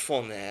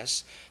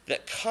fruitfulness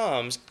that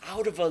comes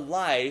out of a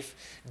life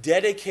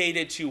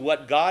dedicated to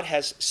what God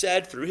has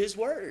said through his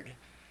word.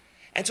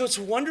 And so it's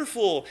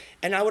wonderful,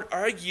 and I would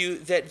argue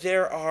that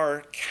there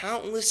are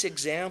countless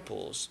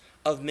examples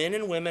of men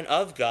and women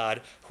of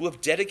God who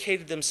have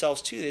dedicated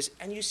themselves to this,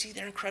 and you see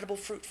their incredible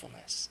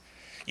fruitfulness.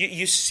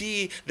 You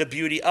see the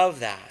beauty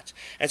of that.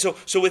 And so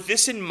with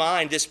this in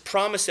mind, this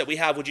promise that we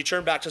have, would you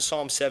turn back to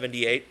Psalm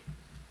 78?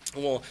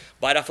 And we'll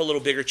bite off a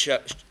little bigger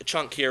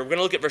chunk here. We're going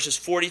to look at verses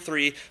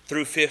 43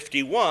 through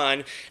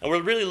 51, and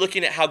we're really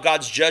looking at how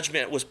God's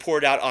judgment was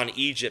poured out on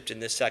Egypt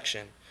in this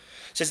section.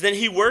 It says, then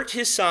he worked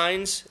his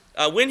signs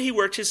when he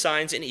worked his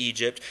signs in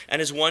Egypt and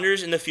his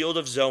wonders in the field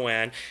of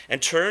Zoan,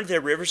 and turned their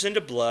rivers into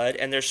blood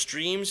and their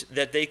streams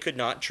that they could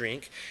not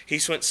drink, he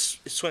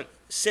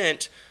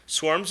sent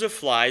swarms of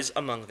flies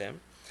among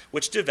them,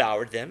 which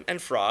devoured them, and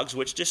frogs,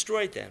 which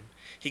destroyed them.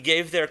 He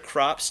gave their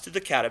crops to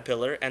the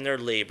caterpillar and their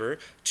labor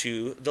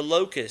to the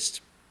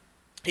locust.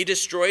 He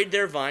destroyed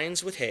their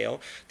vines with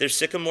hail, their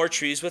sycamore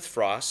trees with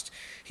frost.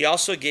 He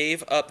also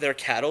gave up their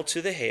cattle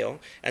to the hail,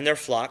 and their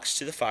flocks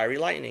to the fiery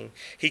lightning.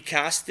 He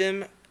cast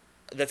them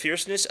the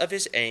fierceness of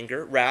his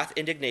anger, wrath,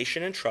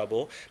 indignation, and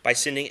trouble, by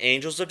sending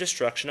angels of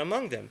destruction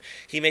among them.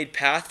 He made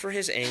path for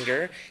his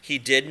anger. He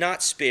did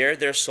not spare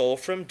their soul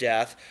from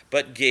death,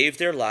 but gave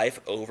their life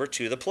over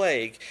to the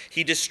plague.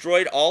 He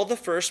destroyed all the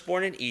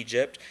firstborn in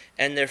Egypt,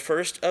 and their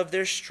first of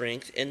their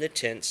strength in the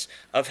tents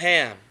of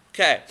Ham.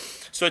 Okay,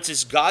 so it's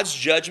this God's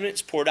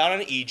judgment poured out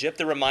on Egypt.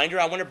 The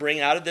reminder I want to bring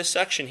out of this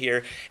section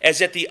here is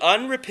that the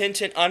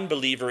unrepentant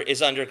unbeliever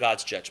is under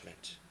God's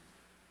judgment.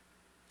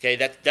 Okay,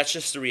 that's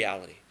just the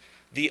reality.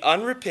 The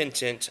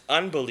unrepentant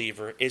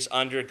unbeliever is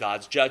under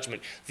God's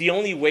judgment. The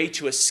only way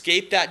to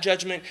escape that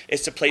judgment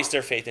is to place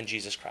their faith in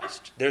Jesus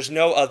Christ. There's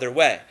no other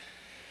way.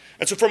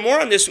 And so for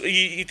more on this,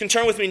 you can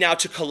turn with me now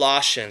to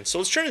Colossians. So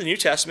let's turn to the New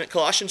Testament,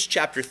 Colossians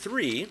chapter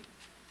 3.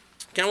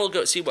 Kind of we'll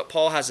go see what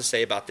Paul has to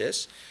say about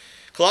this.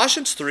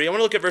 Colossians 3, I want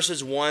to look at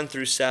verses 1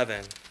 through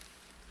 7.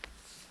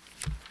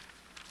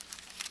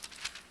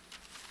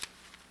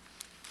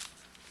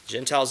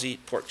 Gentiles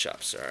eat pork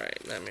chops. All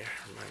right, let me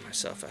remind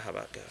myself of how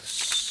that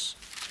goes.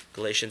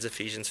 Galatians,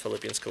 Ephesians,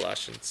 Philippians,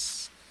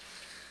 Colossians.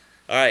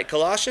 All right,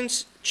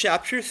 Colossians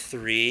chapter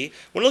 3. I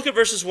want to look at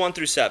verses 1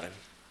 through 7.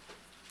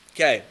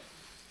 Okay.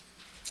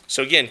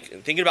 So again,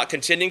 thinking about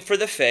contending for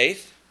the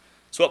faith.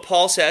 So what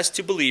Paul says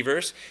to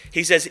believers,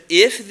 he says,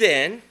 if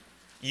then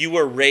you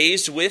were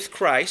raised with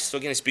Christ, so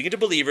again, speaking to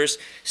believers,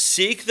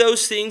 seek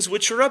those things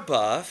which are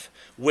above,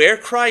 where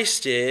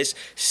Christ is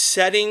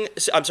sitting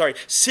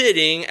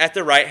at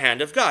the right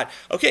hand of God.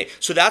 Okay,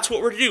 so that's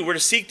what we're to do. We're to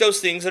seek those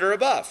things that are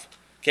above.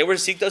 Okay, we're to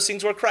seek those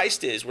things where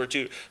Christ is. We're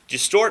to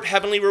distort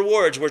heavenly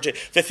rewards. We're to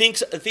the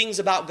things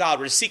about God.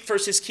 We're to seek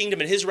first his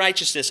kingdom and his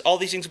righteousness. All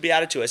these things will be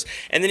added to us.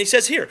 And then he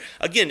says here,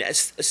 again,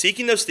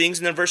 seeking those things.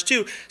 And then verse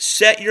 2,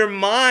 set your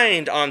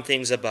mind on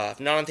things above,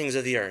 not on things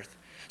of the earth.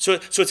 So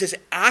it's this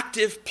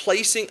active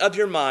placing of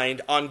your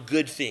mind on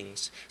good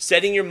things,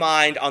 setting your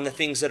mind on the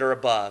things that are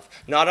above,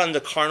 not on the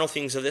carnal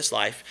things of this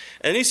life.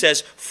 And then he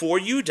says, for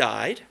you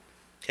died,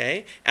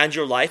 okay, and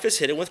your life is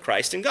hidden with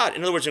Christ in God.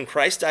 In other words, when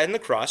Christ died on the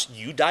cross,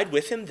 you died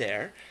with him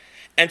there,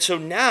 And so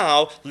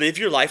now live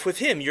your life with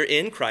him. You're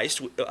in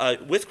Christ,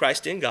 with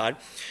Christ in God.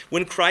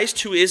 When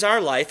Christ, who is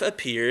our life,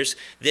 appears,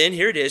 then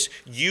here it is,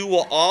 you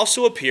will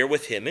also appear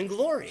with him in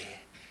glory.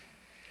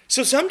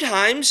 So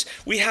sometimes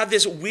we have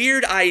this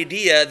weird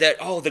idea that,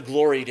 the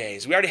glory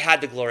days. We already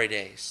had the glory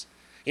days.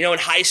 In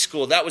high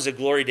school, that was the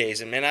glory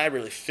days. And man, I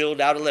really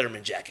filled out a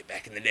Letterman jacket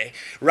back in the day.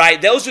 Right?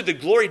 Those are the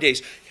glory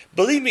days.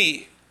 Believe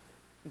me,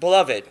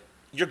 beloved,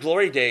 your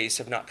glory days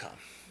have not come.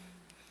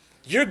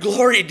 Your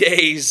glory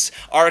days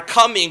are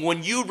coming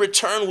when you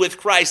return with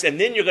Christ,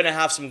 and then you're going to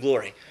have some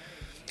glory.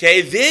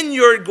 Okay, then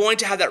you're going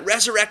to have that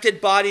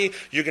resurrected body.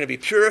 You're going to be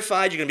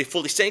purified. You're going to be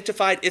fully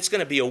sanctified. It's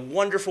going to be a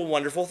wonderful,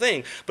 wonderful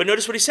thing. But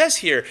notice what he says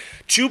here.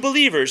 To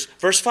believers,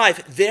 verse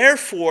 5,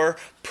 therefore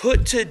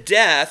put to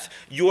death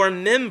your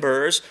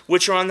members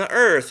which are on the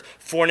earth,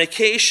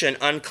 fornication,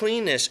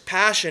 uncleanness,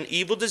 passion,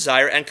 evil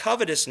desire, and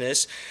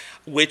covetousness,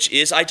 which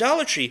is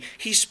idolatry.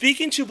 He's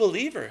speaking to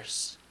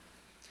believers.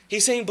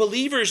 He's saying,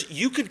 believers,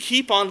 you could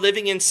keep on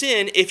living in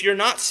sin if you're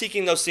not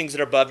seeking those things that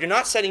are above. You're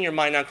not setting your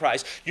mind on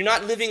Christ. You're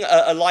not living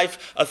a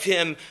life of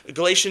him,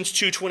 Galatians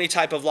 2:20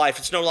 type of life.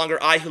 It's no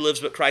longer I who lives,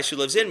 but Christ who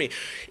lives in me.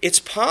 It's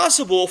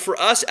possible for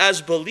us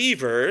as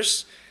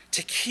believers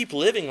to keep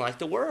living like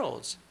the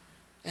world.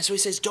 And so he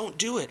says, don't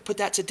do it. Put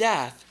that to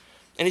death.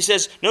 And he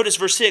says, notice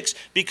verse 6,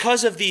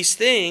 because of these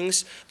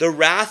things, the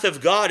wrath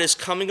of God is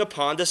coming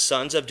upon the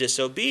sons of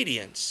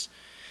disobedience.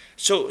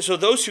 So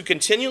those who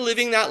continue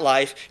living that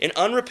life in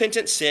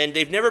unrepentant sin,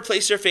 they've never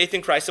placed their faith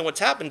in Christ, and what's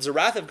happened is the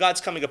wrath of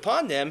God's coming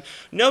upon them.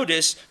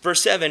 Notice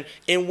verse 7,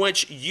 in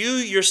which you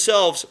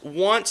yourselves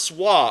once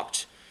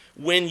walked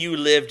when you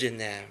lived in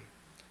them.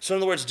 So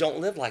in other words, don't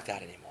live like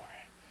that anymore.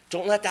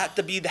 Don't let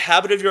that be the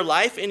habit of your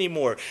life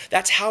anymore.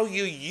 That's how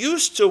you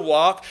used to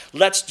walk.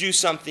 Let's do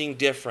something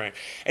different.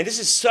 And this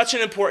is such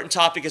an important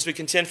topic as we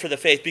contend for the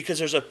faith, because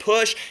there's a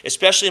push,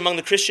 especially among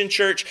the Christian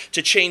church,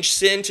 to change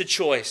sin to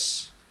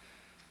choice.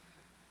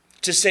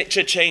 To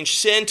change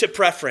sin to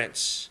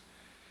preference.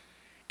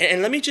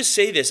 And let me just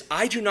say this.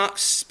 I do not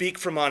speak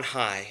from on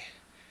high.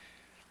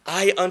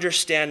 I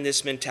understand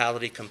this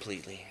mentality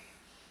completely.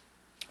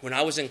 When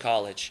I was in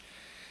college,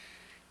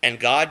 and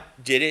God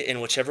did it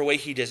in whichever way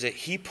he does it,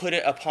 he put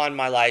it upon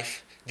my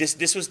life.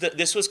 This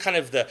was kind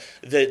of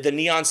the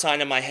neon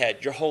sign in my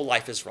head. Your whole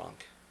life is wrong.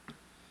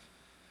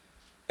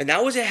 And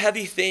that was a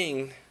heavy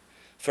thing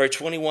for a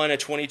 21, a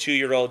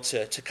 22-year-old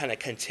to kind of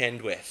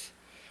contend with.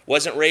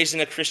 Wasn't raised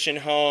in a Christian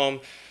home,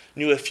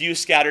 knew a few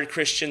scattered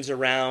Christians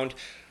around,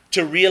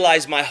 to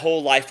realize my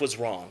whole life was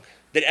wrong,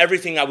 that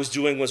everything I was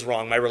doing was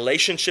wrong. My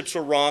relationships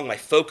were wrong, my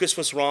focus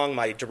was wrong,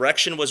 my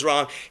direction was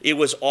wrong. It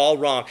was all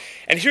wrong.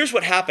 And here's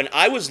what happened.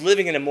 I was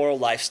living an immoral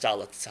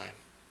lifestyle at the time.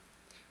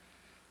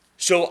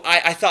 So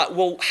I thought,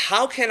 well,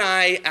 how can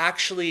I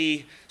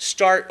actually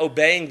start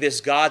obeying this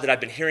God that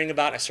I've been hearing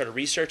about? I started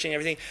researching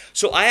everything.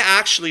 So I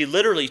actually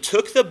literally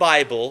took the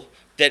Bible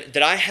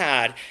that I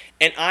had,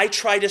 and I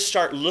tried to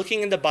start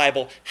looking in the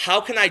Bible,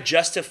 how can I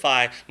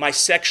justify my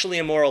sexually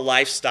immoral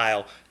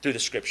lifestyle through the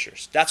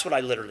scriptures? That's what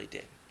I literally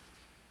did.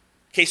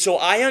 Okay, so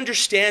I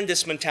understand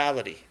this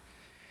mentality.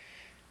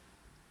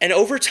 And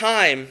over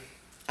time,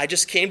 I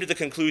just came to the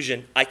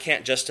conclusion, I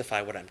can't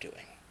justify what I'm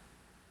doing.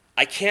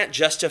 I can't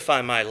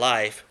justify my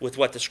life with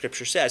what the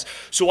scripture says.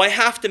 So I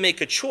have to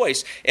make a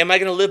choice. Am I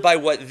going to live by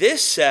what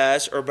this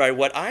says or by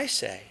what I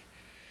say?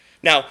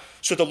 Now,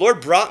 so the Lord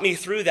brought me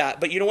through that,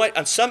 but you know what?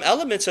 And some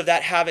elements of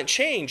that haven't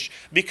changed,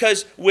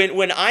 because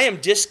when I am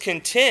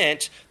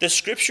discontent, the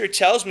scripture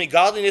tells me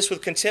godliness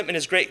with contentment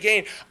is great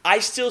gain. I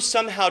still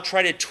somehow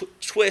try to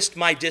twist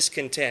my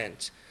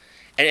discontent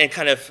and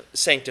kind of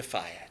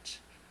sanctify it.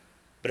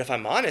 But if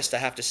I'm honest, I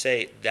have to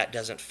say that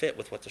doesn't fit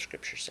with what the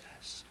scripture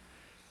says.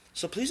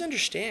 So please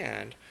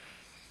understand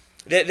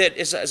that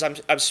as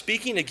I'm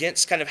speaking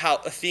against kind of how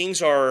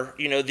things are,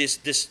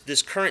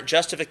 this current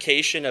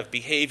justification of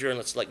behavior, and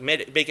let's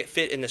make it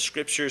fit in the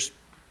scriptures.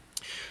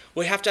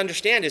 What we have to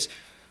understand is,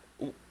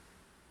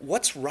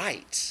 what's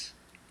right?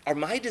 Are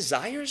my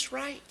desires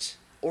right,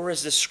 or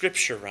is the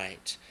scripture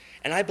right?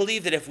 And I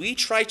believe that if we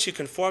try to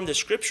conform the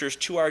scriptures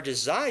to our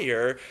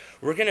desire,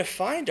 we're going to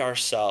find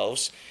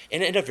ourselves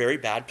in a very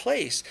bad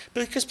place.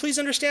 Because please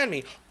understand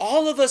me,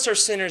 all of us are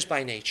sinners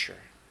by nature.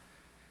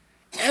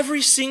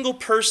 Every single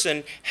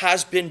person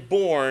has been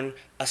born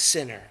a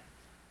sinner.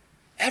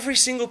 Every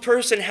single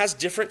person has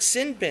different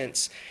sin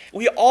bents.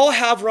 We all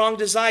have wrong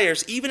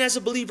desires. Even as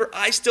a believer,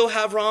 I still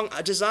have wrong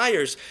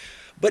desires.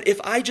 But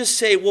if I just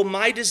say, well,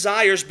 my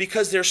desires,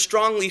 because they're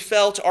strongly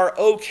felt, are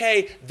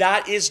okay,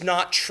 that is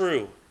not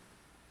true.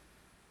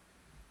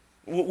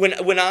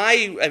 When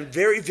I am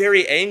very,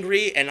 very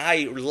angry and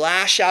I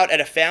lash out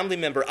at a family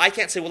member, I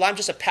can't say, well, I'm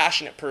just a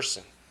passionate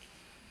person.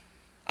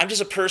 I'm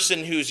just a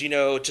person who's,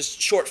 just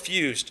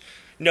short-fused.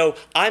 No,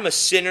 I'm a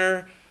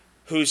sinner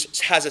who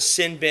has a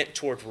sin bent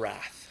toward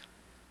wrath.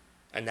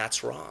 And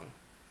that's wrong.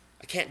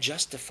 I can't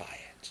justify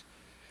it.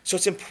 So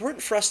it's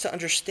important for us to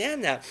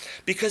understand that,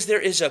 because there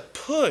is a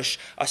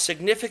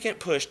significant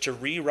push to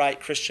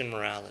rewrite Christian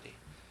morality.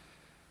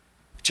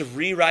 to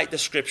rewrite the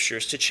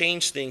scriptures, to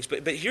change things.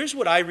 But here's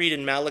what I read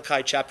in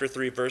Malachi chapter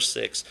 3, verse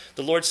 6.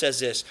 The Lord says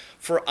this,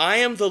 "For I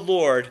am the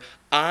Lord,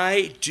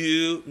 I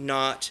do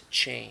not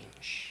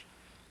change."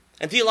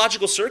 In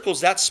theological circles,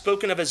 that's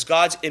spoken of as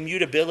God's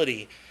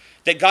immutability,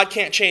 that God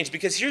can't change.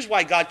 Because here's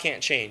why God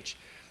can't change.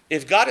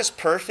 If God is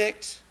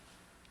perfect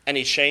and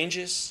he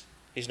changes,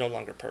 he's no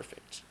longer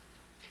perfect.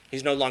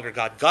 He's no longer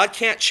God. God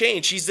can't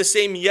change. He's the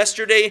same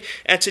yesterday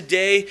and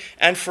today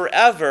and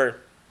forever.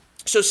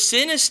 So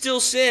sin is still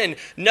sin.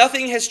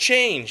 Nothing has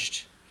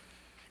changed.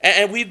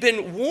 And we've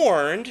been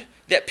warned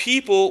that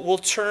people will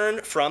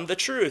turn from the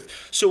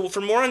truth. So for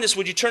more on this,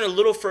 would you turn a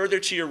little further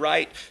to your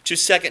right to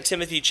 2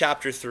 Timothy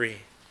chapter 3.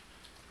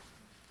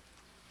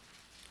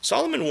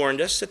 Solomon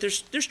warned us that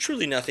there's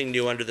truly nothing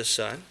new under the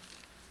sun.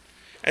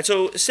 And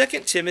so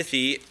 2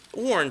 Timothy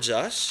warns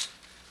us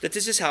that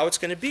this is how it's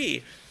going to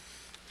be.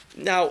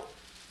 Now,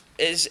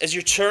 as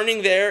you're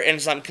turning there and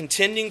as I'm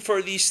contending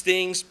for these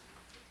things,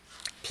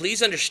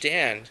 please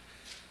understand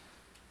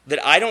that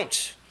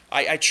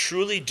I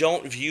truly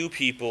don't view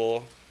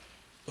people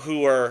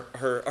who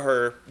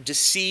are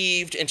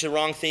deceived into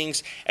wrong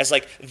things as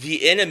like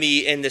the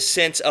enemy in the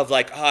sense of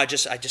like, I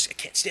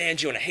can't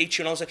stand you and I hate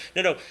you and all that.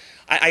 No.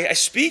 I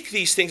speak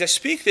these things. I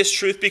speak this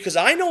truth because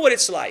I know what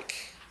it's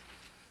like.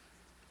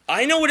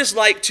 I know what it's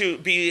like to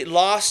be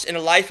lost in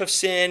a life of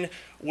sin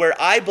where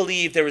I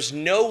believe there was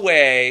no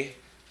way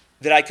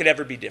that I could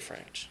ever be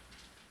different.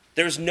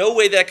 There was no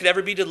way that I could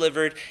ever be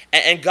delivered.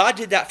 And God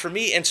did that for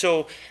me. And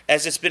so,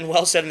 as it's been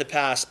well said in the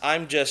past,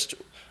 I'm just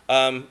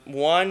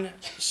one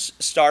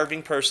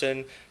starving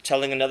person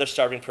telling another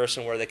starving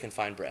person where they can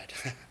find bread.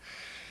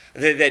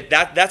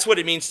 That's what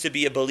it means to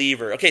be a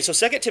believer. Okay, so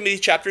 2 Timothy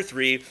chapter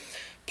 3,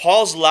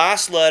 Paul's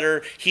last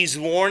letter, he's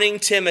warning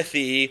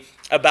Timothy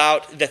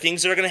about the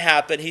things that are going to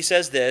happen. He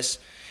says this.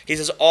 He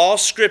says, all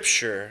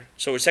Scripture,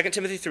 so 2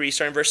 Timothy 3,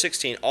 starting verse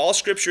 16, all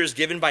Scripture is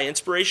given by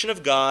inspiration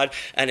of God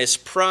and is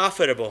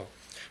profitable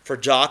for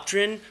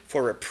doctrine,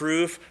 for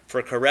reproof,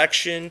 for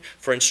correction,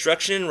 for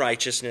instruction in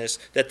righteousness,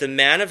 that the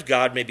man of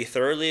God may be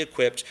thoroughly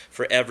equipped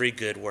for every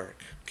good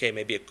work. Okay,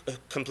 maybe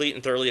complete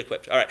and thoroughly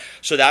equipped. All right,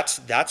 so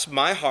that's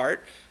my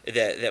heart,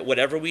 that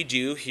whatever we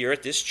do here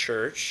at this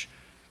church,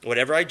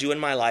 whatever I do in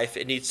my life,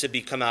 it needs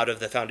to come out of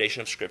the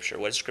foundation of Scripture.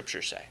 What does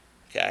Scripture say?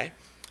 Okay?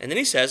 And then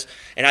he says,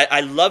 and I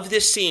love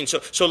this scene,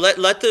 so let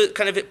the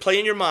kind of it play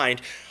in your mind.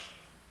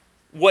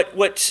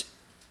 What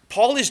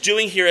Paul is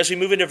doing here as we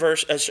move into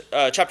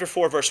chapter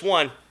 4, verse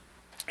 1,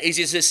 is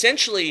he's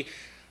essentially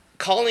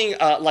calling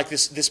like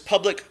this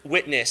public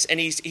witness,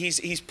 and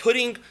he's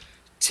putting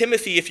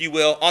Timothy, if you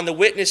will, on the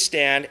witness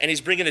stand, and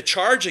he's bringing a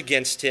charge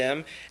against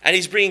him, and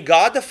he's bringing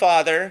God the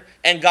Father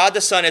and God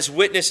the Son as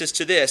witnesses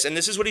to this. And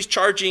this is what he's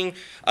charging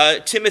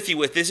Timothy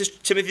with. This is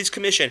Timothy's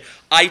commission.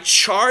 I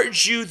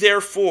charge you,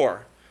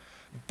 therefore,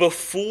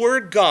 before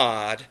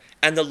God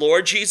and the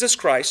Lord Jesus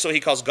Christ, so he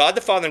calls God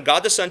the Father and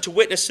God the Son to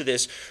witness to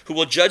this, who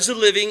will judge the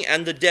living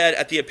and the dead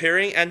at the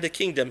appearing and the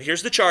kingdom.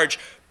 Here's the charge.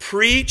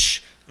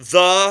 Preach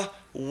the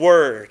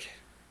word.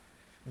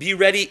 Be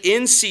ready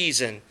in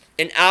season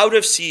and out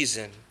of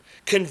season.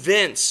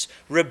 Convince,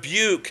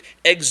 rebuke,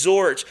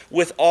 exhort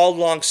with all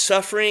long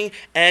suffering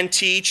and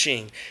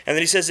teaching. And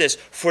then he says this,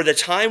 for the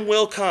time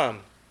will come,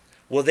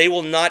 they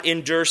will not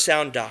endure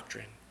sound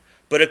doctrine,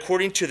 but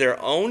according to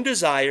their own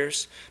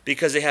desires,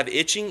 because they have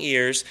itching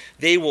ears,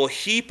 they will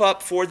heap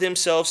up for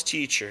themselves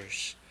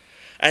teachers,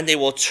 and they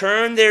will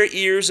turn their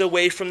ears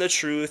away from the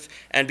truth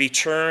and be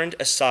turned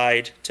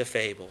aside to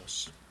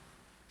fables.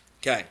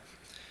 Okay,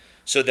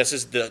 so this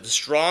is the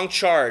strong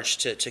charge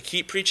to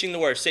keep preaching the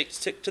word,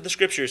 stick to the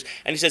Scriptures.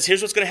 And he says,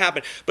 here's what's going to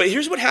happen. But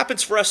here's what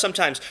happens for us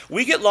sometimes.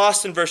 We get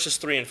lost in verses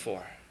 3 and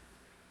 4.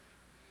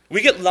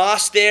 We get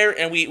lost there,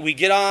 and we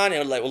get on,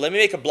 and like, let me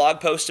make a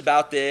blog post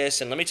about this,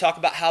 and let me talk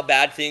about how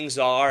bad things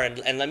are,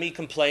 and let me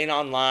complain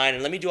online,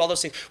 and let me do all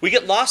those things. We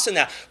get lost in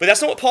that. But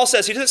that's not what Paul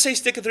says. He doesn't say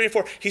stick at 3 and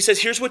 4. He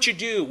says, here's what you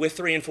do with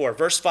 3 and 4.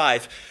 Verse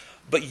 5,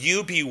 but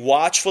you be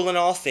watchful in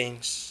all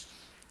things,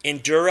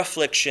 endure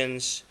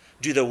afflictions,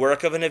 do the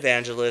work of an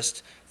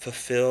evangelist,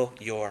 fulfill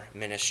your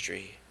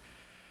ministry.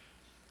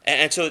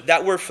 And so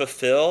that word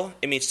fulfill,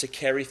 it means to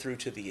carry through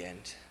to the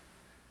end.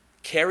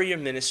 Carry your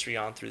ministry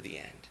on through the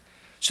end.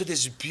 So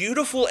this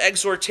beautiful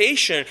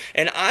exhortation,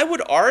 and I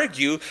would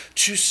argue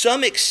to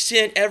some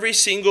extent every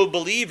single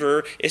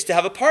believer is to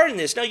have a part in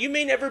this. Now, you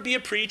may never be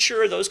a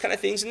preacher or those kind of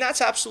things, and that's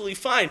absolutely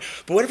fine.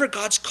 But whatever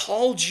God's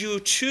called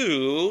you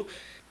to,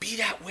 be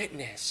that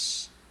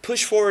witness.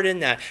 Push forward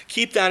in that.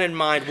 Keep that in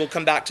mind. We'll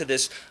come back to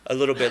this a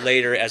little bit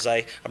later as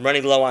I'm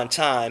running low on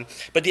time.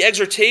 But the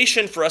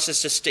exhortation for us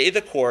is to stay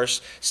the course,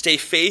 stay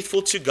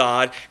faithful to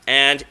God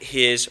and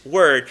His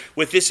Word.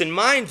 With this in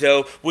mind,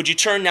 though, would you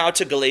turn now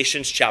to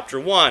Galatians chapter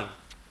 1?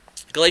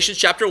 Galatians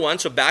chapter 1,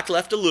 so back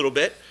left a little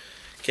bit,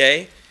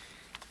 okay?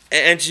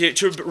 And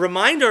to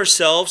remind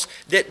ourselves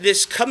that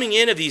this coming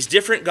in of these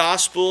different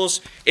gospels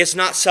is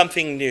not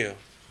something new.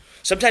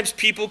 Sometimes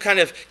people kind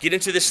of get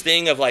into this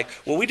thing of like,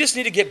 we just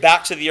need to get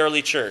back to the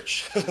early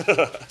church.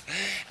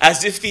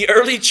 As if the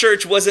early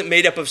church wasn't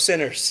made up of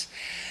sinners.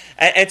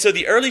 And so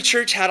the early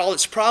church had all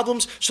its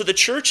problems. So the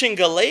church in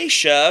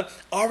Galatia,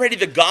 already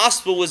the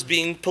gospel was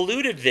being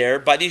polluted there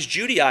by these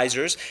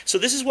Judaizers. So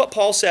this is what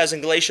Paul says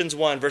in Galatians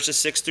 1, verses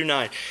 6 through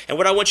 9. And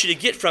what I want you to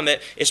get from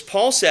it is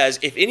Paul says,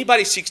 if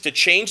anybody seeks to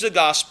change the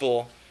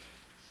gospel,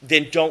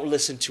 then don't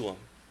listen to him.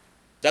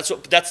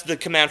 That's the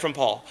command from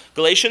Paul.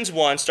 Galatians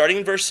 1, starting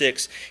in verse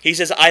 6, he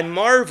says, I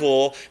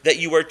marvel that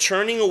you are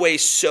turning away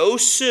so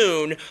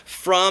soon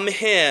from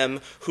him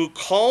who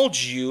called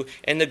you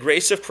in the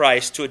grace of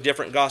Christ to a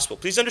different gospel.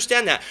 Please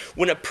understand that.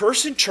 When a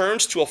person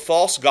turns to a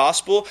false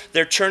gospel,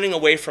 they're turning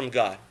away from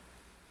God.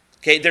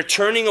 Okay, they're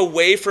turning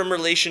away from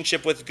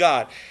relationship with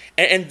God.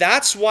 And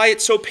that's why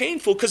it's so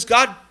painful, because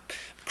God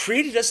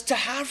created us to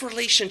have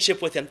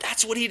relationship with him.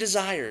 That's what he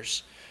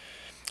desires.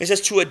 It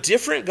says, to a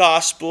different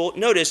gospel,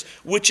 notice,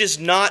 which is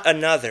not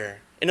another.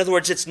 In other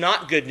words, it's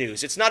not good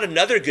news. It's not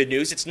another good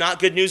news. It's not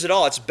good news at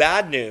all. It's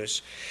bad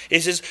news.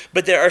 It says,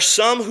 but there are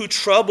some who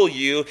trouble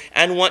you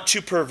and want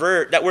to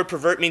pervert. That word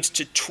pervert means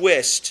to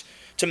twist,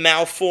 to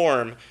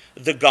malform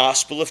the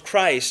gospel of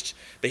Christ.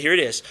 But here it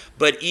is.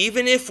 But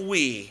even if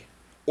we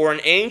or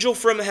an angel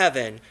from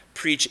heaven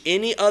preach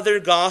any other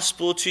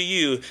gospel to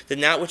you than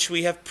that which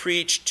we have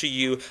preached to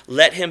you,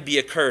 let him be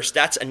accursed.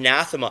 That's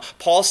anathema.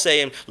 Paul's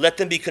saying, let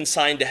them be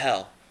consigned to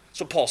hell.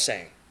 That's what Paul's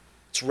saying.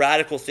 It's a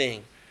radical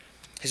thing.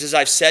 He says,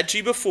 I've said to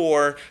you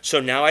before, so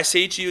now I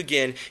say to you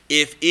again,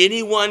 if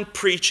anyone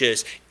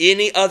preaches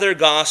any other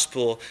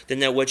gospel than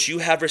that which you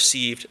have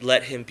received,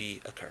 let him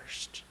be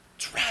accursed.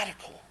 It's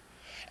radical.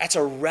 That's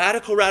a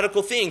radical,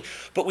 radical thing.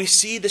 But we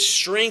see the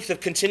strength of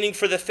contending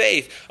for the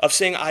faith, of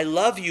saying, I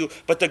love you,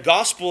 but the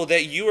gospel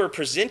that you are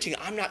presenting,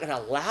 I'm not going to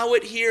allow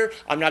it here.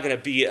 I'm not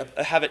going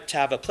to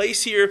have a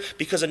place here,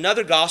 because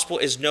another gospel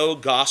is no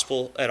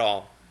gospel at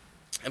all.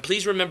 And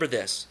please remember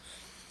this.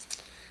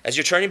 As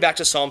you're turning back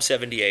to Psalm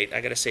 78,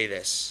 I got to say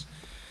this.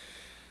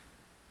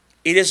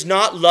 It is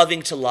not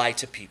loving to lie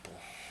to people.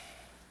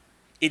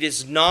 It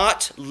is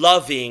not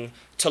loving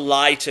to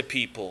lie to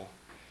people.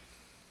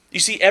 You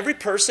see, every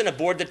person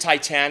aboard the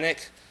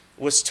Titanic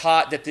was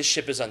taught that this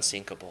ship is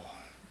unsinkable.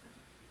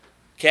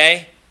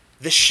 Okay?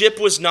 The ship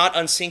was not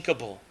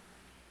unsinkable.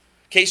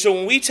 Okay, so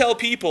when we tell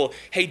people,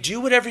 hey,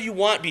 do whatever you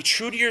want, be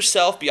true to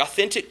yourself, be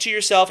authentic to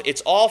yourself, it's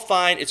all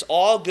fine, it's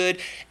all good,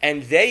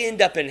 and they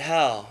end up in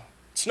hell,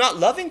 it's not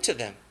loving to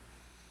them.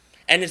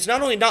 And it's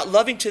not only not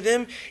loving to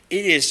them,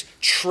 it is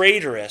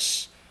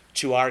traitorous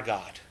to our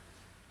God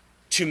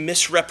to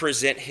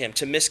misrepresent him,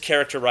 to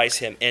mischaracterize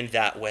him in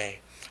that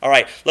way. All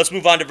right, let's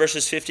move on to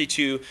verses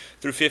 52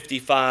 through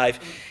 55.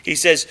 He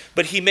says,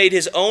 but he made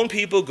his own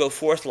people go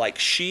forth like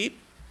sheep.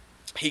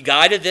 He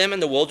guided them in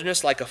the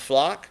wilderness like a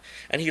flock,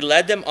 and he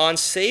led them on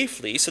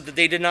safely so that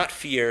they did not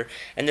fear,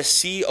 and the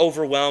sea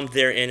overwhelmed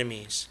their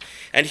enemies.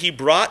 And he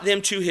brought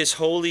them to his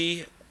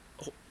holy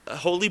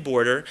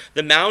border,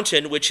 the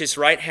mountain which his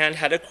right hand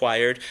had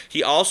acquired.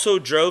 He also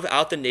drove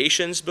out the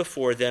nations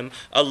before them,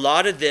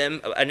 allotted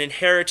them an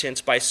inheritance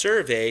by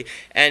survey,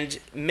 and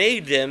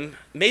made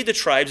the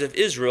tribes of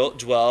Israel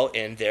dwell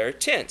in their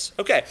tents.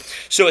 Okay,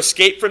 so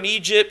escape from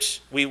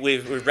Egypt.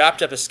 We've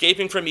wrapped up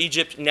escaping from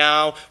Egypt.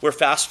 Now we're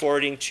fast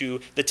forwarding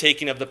to the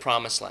taking of the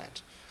promised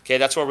land. Okay,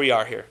 that's where we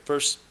are here.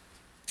 Verse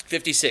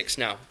 56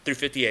 now through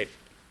 58.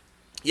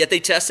 Yet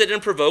they tested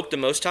and provoked the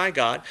Most High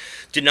God,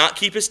 did not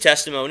keep his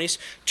testimonies,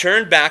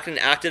 turned back and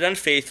acted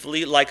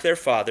unfaithfully like their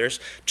fathers,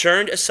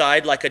 turned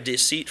aside like a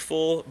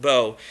deceitful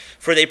bow.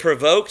 For they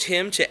provoked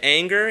him to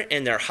anger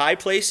in their high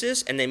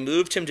places, and they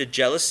moved him to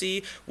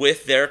jealousy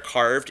with their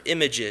carved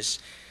images.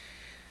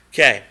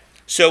 Okay,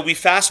 so we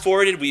fast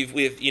forwarded. We've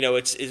moved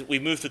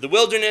through the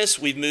wilderness.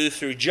 We've moved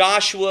through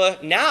Joshua.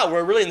 Now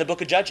we're really in the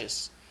book of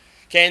Judges.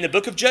 Okay, in the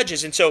book of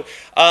Judges. And so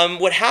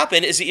what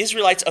happened is the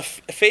Israelites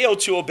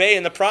failed to obey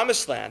in the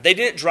promised land. They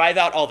didn't drive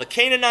out all the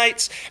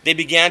Canaanites. They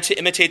began to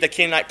imitate the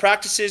Canaanite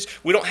practices.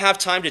 We don't have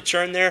time to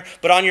turn there,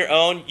 but on your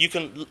own, you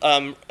can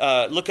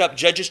look up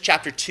Judges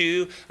chapter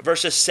 2,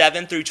 verses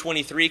 7 through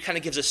 23. Kind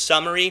of gives a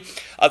summary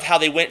of how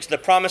they went to the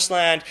promised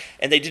land,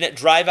 and they didn't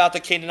drive out the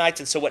Canaanites.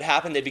 And so what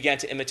happened? They began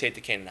to imitate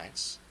the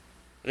Canaanites.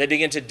 They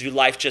begin to do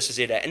life just as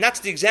they did. And that's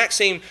the exact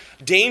same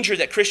danger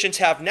that Christians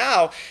have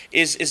now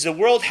is the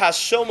world has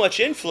so much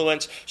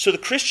influence, so the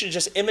Christians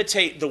just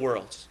imitate the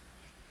world.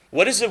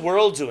 What is the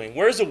world doing?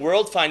 Where is the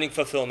world finding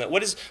fulfillment?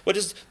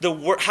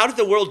 How did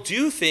the world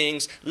do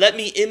things? Let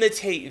me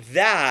imitate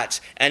that,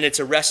 and it's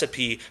a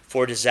recipe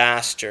for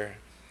disaster.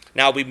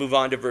 Now we move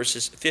on to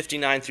verses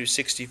 59 through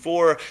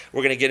 64.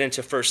 We're going to get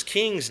into 1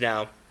 Kings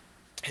now.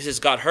 He says,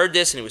 God heard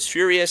this, and he was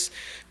furious,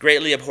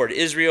 greatly abhorred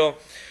Israel.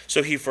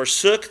 So he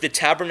forsook the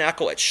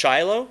tabernacle at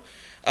Shiloh,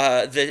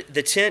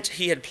 the tent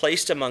he had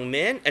placed among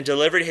men, and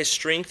delivered his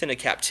strength into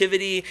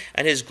captivity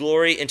and his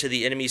glory into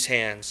the enemy's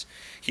hands.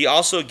 He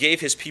also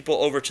gave his people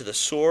over to the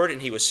sword,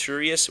 and he was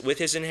furious with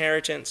his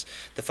inheritance.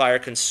 The fire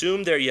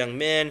consumed their young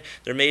men.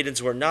 Their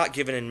maidens were not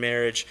given in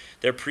marriage.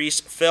 Their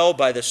priests fell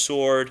by the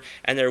sword,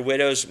 and their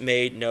widows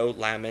made no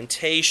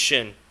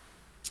lamentation.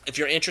 If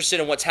you're interested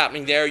in what's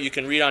happening there, you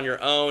can read on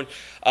your own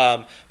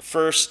 1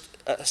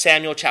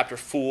 Samuel chapter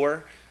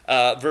 4.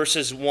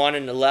 verses 1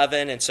 and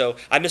 11. And so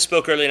I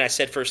misspoke earlier and I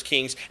said 1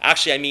 Kings.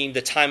 Actually, I mean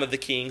the time of the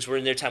kings. We're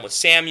in their time with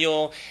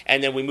Samuel,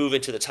 and then we move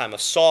into the time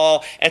of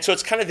Saul. And so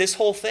it's kind of this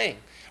whole thing,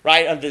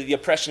 right, under the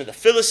oppression of the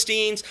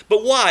Philistines.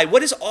 But why?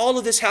 What does all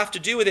of this have to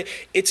do with it?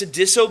 It's a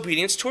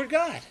disobedience toward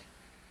God.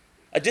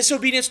 A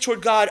disobedience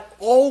toward God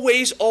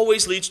always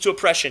leads to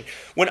oppression.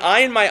 When I,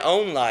 in my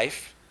own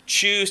life,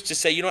 choose to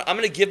say, you know what, I'm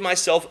going to give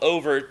myself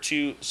over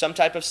to some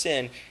type of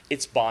sin,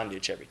 it's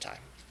bondage every time.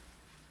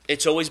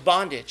 It's always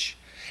bondage.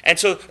 And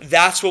so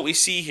that's what we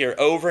see here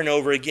over and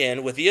over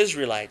again with the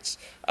Israelites.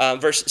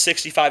 Verse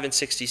 65 and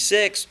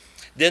 66,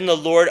 then the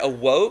Lord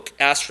awoke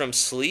as from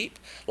sleep,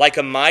 like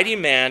a mighty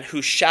man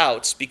who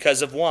shouts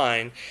because of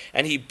wine,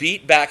 and he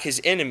beat back his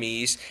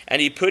enemies,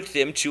 and he put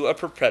them to a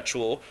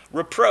perpetual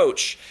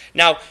reproach.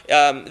 Now,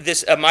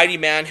 a mighty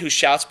man who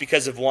shouts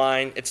because of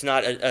wine, it's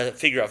not a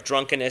figure of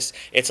drunkenness.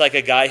 It's like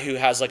a guy who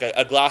has like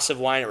a glass of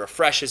wine, it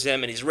refreshes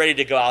him, and he's ready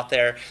to go out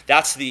there.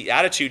 That's the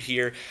attitude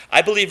here.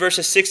 I believe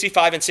verses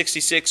 65 and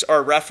 66 are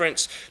a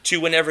reference to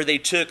whenever they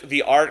took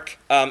the ark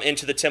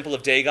into the temple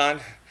of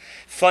Dagon.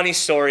 Funny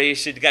story. You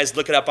should guys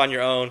look it up on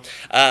your own.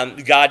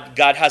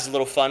 God has a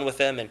little fun with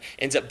them and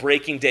ends up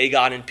breaking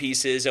Dagon in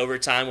pieces over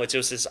time, which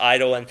was his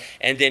idol, and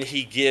then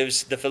he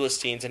gives the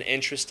Philistines an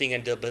interesting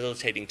and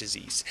debilitating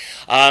disease.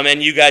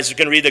 And you guys are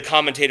going to read the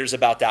commentators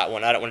about that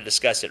one. I don't want to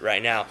discuss it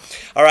right now.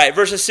 All right,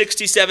 verses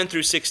 67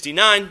 through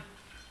 69.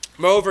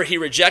 Moreover, he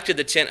rejected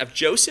the tent of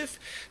Joseph,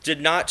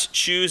 did not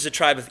choose the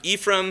tribe of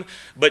Ephraim,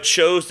 but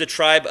chose the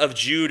tribe of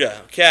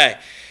Judah. Okay.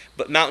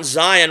 But Mount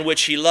Zion,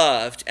 which he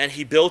loved, and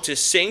he built his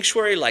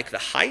sanctuary like the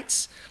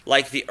heights,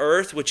 like the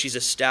earth, which he's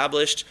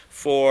established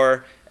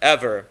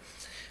forever.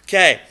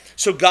 Okay,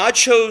 so God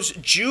chose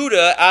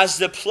Judah as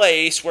the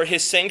place where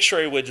his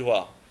sanctuary would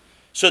dwell.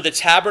 So the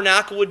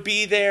tabernacle would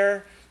be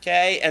there,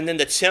 okay, and then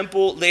the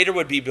temple later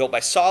would be built by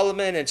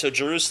Solomon, and so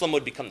Jerusalem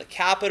would become the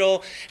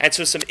capital. And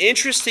so some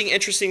interesting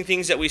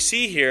things that we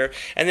see here.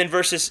 And then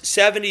verses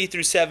 70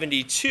 through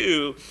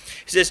 72,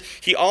 he says,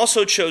 he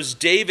also chose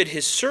David,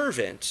 his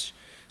servant.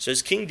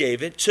 Says King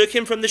David, took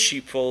him from the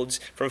sheepfolds,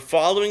 from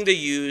following the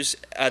ewes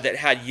that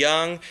had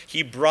young,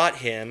 he brought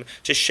him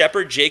to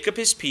shepherd Jacob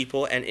his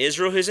people and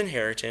Israel his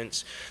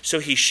inheritance. So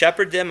he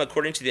shepherded them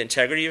according to the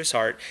integrity of his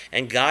heart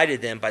and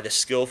guided them by the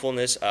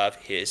skillfulness of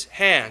his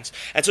hands.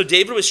 And so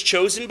David was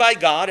chosen by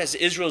God as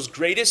Israel's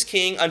greatest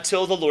king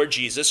until the Lord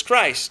Jesus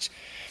Christ.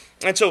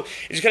 And so,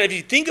 it's kind of, if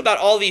you think about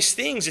all these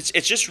things,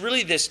 it's just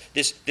really this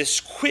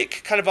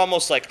quick kind of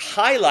almost like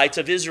highlights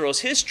of Israel's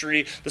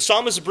history. The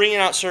psalmist is bringing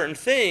out certain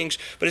things,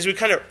 but as we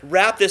kind of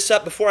wrap this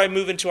up before I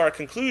move into our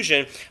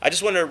conclusion, I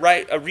just want to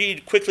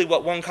read quickly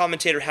what one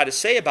commentator had to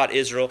say about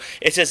Israel.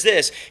 It says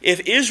this: if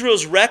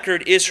Israel's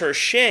record is her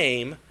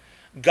shame,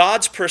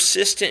 God's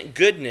persistent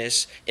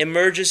goodness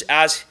emerges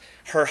as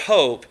her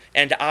hope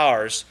and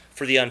ours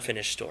for the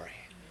unfinished story.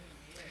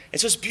 And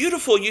so it's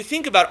beautiful. You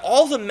think about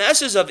all the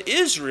messes of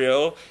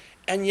Israel,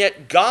 and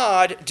yet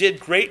God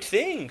did great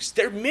things.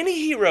 There are many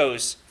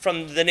heroes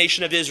from the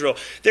nation of Israel.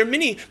 There are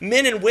many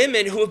men and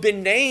women who have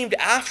been named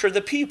after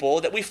the people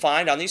that we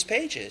find on these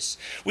pages.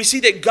 We see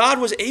that God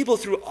was able,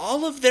 through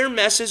all of their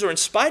messes, or in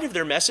spite of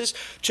their messes,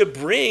 to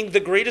bring the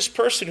greatest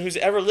person who's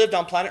ever lived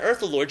on planet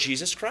Earth, the Lord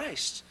Jesus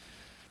Christ,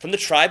 from the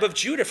tribe of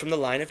Judah, from the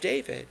line of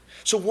David.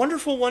 So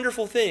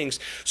wonderful things.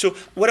 So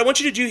what I want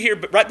you to do here,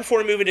 right before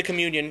we move into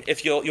communion,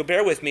 if you'll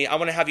bear with me, I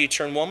want to have you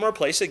turn one more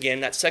place again.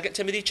 That's 2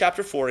 Timothy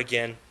chapter 4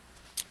 again.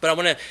 But I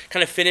want to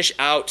kind of finish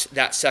out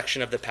that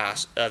section of the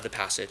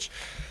passage.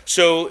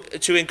 So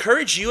to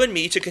encourage you and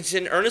me to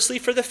contend earnestly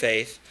for the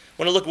faith,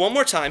 I want to look one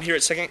more time here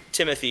at 2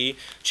 Timothy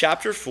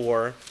chapter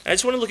 4. And I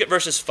just want to look at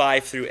verses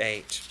 5 through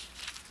 8.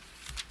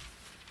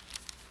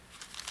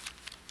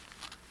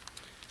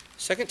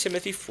 2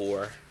 Timothy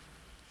 4.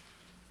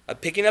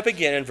 Picking up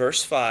again in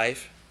verse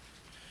 5,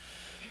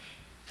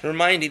 and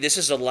reminding this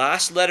is the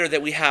last letter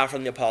that we have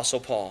from the Apostle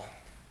Paul.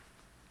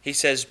 He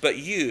says, but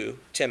you,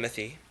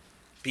 Timothy,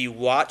 be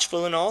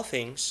watchful in all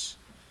things,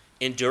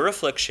 endure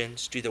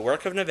afflictions, do the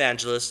work of an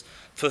evangelist,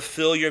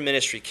 fulfill your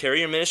ministry, carry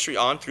your ministry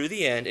on through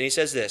the end. And he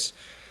says this,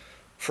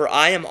 for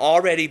I am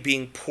already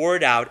being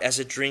poured out as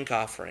a drink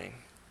offering,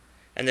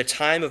 and the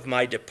time of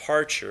my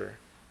departure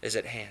is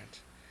at hand.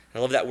 And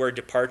I love that word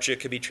departure.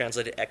 It could be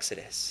translated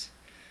exodus.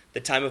 The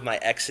time of my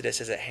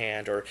exodus is at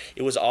hand. Or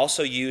it was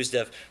also used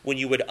of when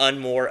you would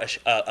unmoor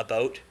a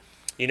boat.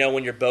 You know,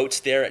 when your boat's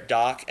there at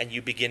dock and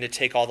you begin to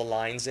take all the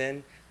lines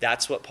in.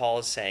 That's what Paul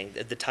is saying.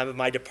 The time of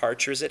my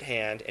departure is at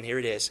hand. And here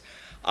it is.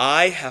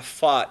 I have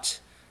fought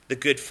the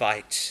good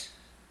fight.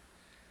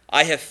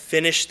 I have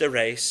finished the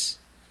race.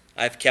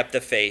 I have kept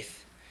the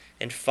faith.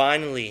 And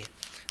finally,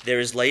 there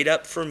is laid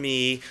up for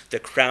me the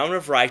crown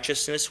of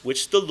righteousness,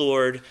 which the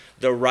Lord,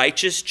 the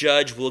righteous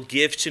judge, will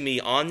give to me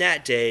on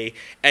that day,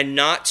 and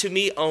not to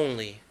me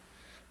only,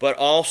 but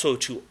also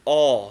to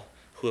all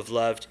who have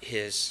loved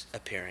his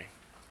appearing.